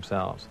is for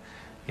themselves.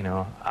 You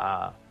know,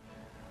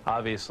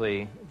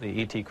 obviously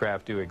the ET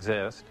craft do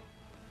exist.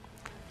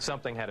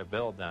 Something had to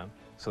build them,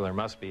 so there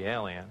must be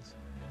aliens.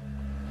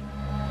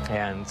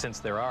 And since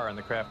there are, and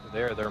the craft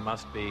are there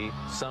must be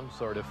some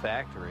sort of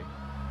factory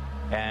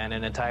and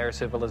an entire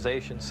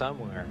civilization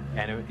somewhere.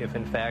 And if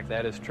in fact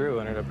that is true,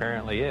 and it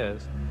apparently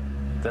is,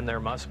 then there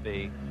must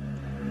be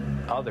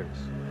others.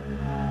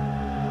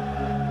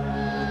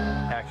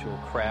 Actual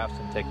crafts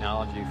and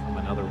technology from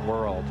another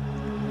world.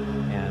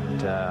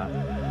 And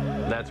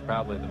that's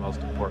probably the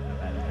most important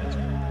event in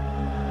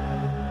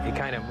history. It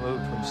kind of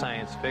moved from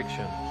science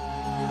fiction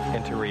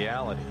into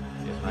reality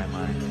in my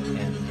mind.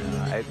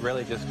 And it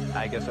really just,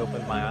 I guess,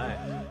 opened my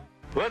eyes.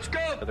 Let's go!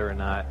 Whether or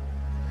not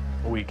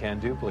we can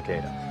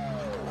duplicate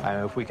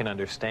them. If we can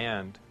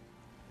understand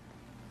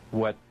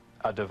what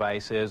a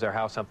device is or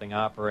how something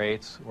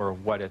operates or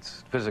what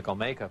its physical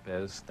makeup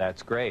is,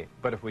 that's great.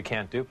 But if we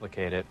can't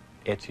duplicate it,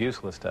 it's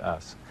useless to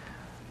us.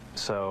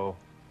 So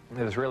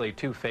there's really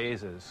two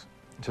phases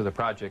to the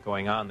project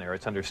going on there.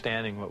 It's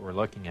understanding what we're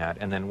looking at,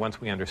 and then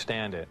once we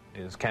understand it,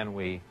 is can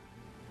we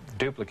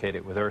duplicate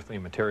it with earthly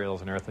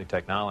materials and earthly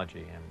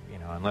technology? And, you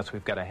know, unless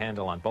we've got a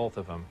handle on both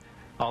of them,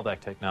 all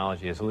that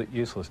technology is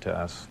useless to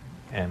us.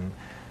 And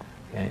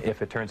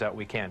if it turns out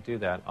we can't do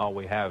that, all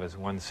we have is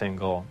one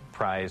single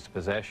prized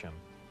possession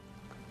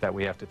that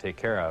we have to take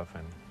care of,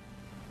 and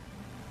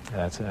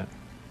that's it.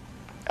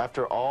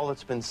 After all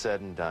that's been said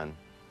and done,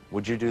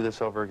 would you do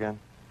this over again?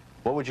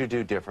 What would you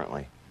do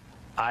differently?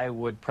 I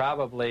would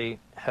probably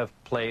have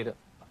played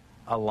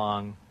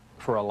along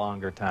for a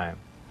longer time.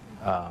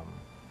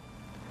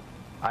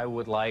 I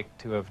would like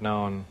to have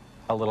known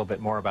a little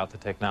bit more about the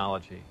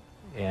technology,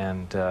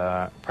 and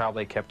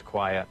probably kept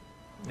quiet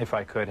if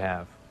I could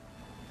have.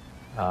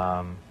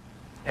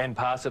 And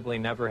possibly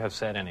never have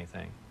said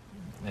anything.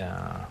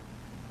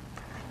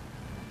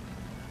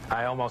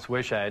 I almost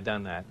wish I had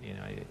done that. You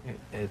know,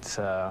 it's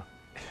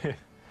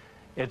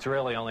it's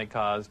really only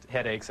caused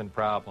headaches and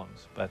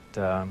problems.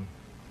 But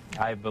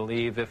I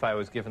believe if I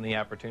was given the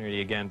opportunity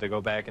again to go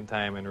back in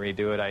time and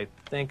redo it, I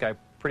think I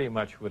pretty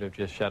much would have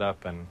just shut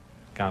up and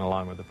gone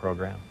along with the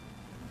program.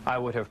 I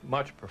would have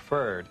much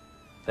preferred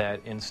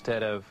that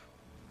instead of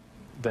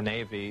the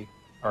Navy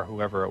or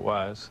whoever it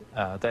was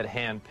that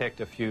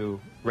hand-picked a few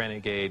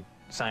renegade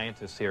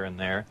scientists here and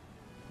there,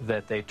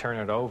 that they turn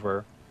it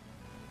over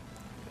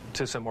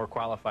to some more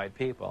qualified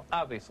people.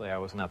 Obviously, I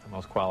was not the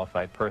most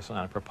qualified person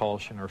on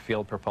propulsion or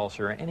field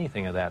propulsion or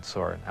anything of that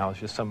sort. I was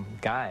just some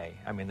guy.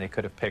 I mean, they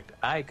could have picked,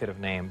 I could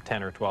have named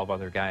 10 or 12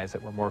 other guys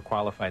that were more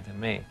qualified than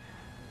me.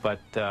 But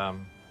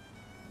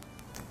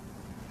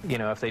you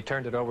know, if they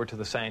turned it over to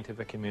the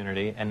scientific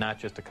community and not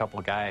just a couple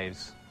of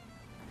guys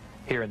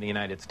here in the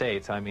United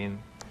States, I mean,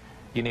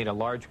 you need a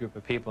large group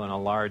of people in a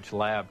large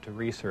lab to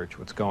research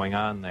what's going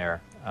on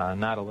there,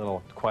 not a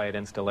little quiet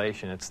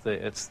installation. It's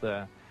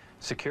the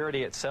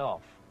security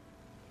itself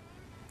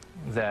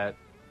that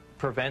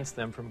prevents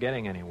them from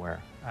getting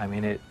anywhere. I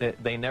mean,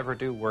 they never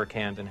do work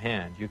hand in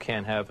hand. You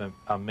can't have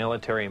a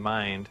military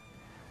mind.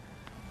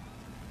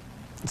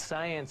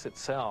 Science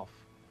itself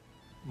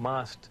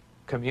must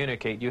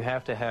communicate. You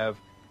have to have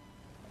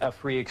a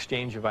free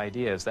exchange of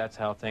ideas. That's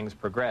how things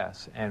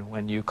progress. And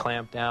when you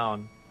clamp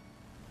down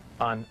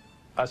on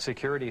a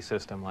security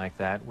system like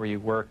that, where you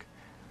work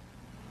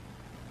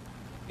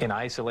in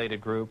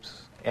isolated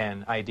groups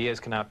and ideas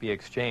cannot be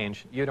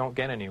exchanged, you don't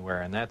get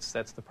anywhere, and that's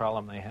the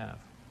problem they have.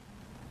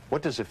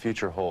 What does the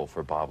future hold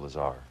for Bob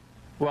Lazar?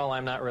 Well,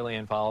 I'm not really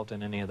involved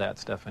in any of that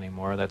stuff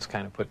anymore. That's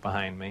kind of put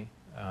behind me.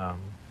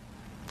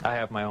 I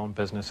have my own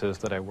businesses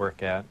that I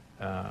work at,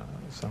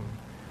 some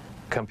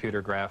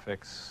computer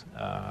graphics,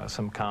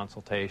 some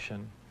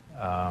consultation,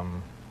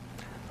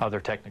 other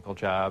technical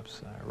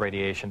jobs,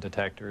 radiation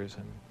detectors,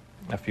 and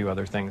a few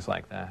other things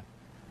like that.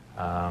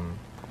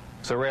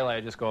 So really, I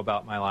just go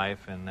about my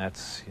life, and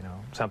that's, you know,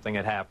 something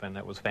that happened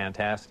that was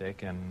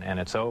fantastic, and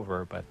it's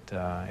over, but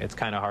it's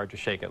kind of hard to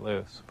shake it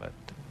loose. But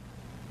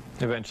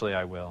eventually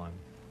I will, and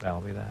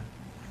that'll be that.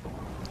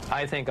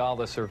 I think all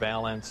the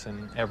surveillance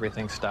and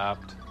everything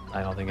stopped.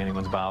 I don't think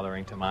anyone's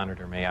bothering to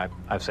monitor me.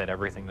 I've said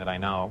everything that I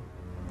know.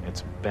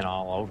 It's been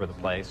all over the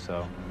place,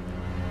 so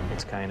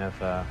it's kind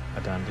of a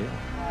done deal.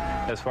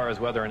 As far as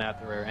whether or not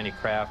there are any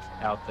craft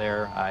out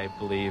there, I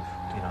believe,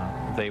 you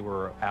know, they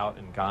were out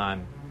and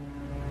gone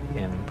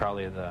in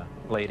probably the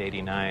late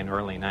 '89,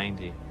 early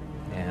 '90,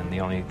 and the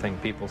only thing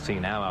people see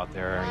now out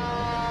there are, you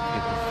know,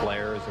 either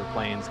flares or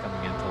planes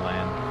coming into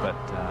land,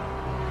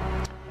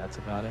 but that's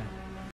about it.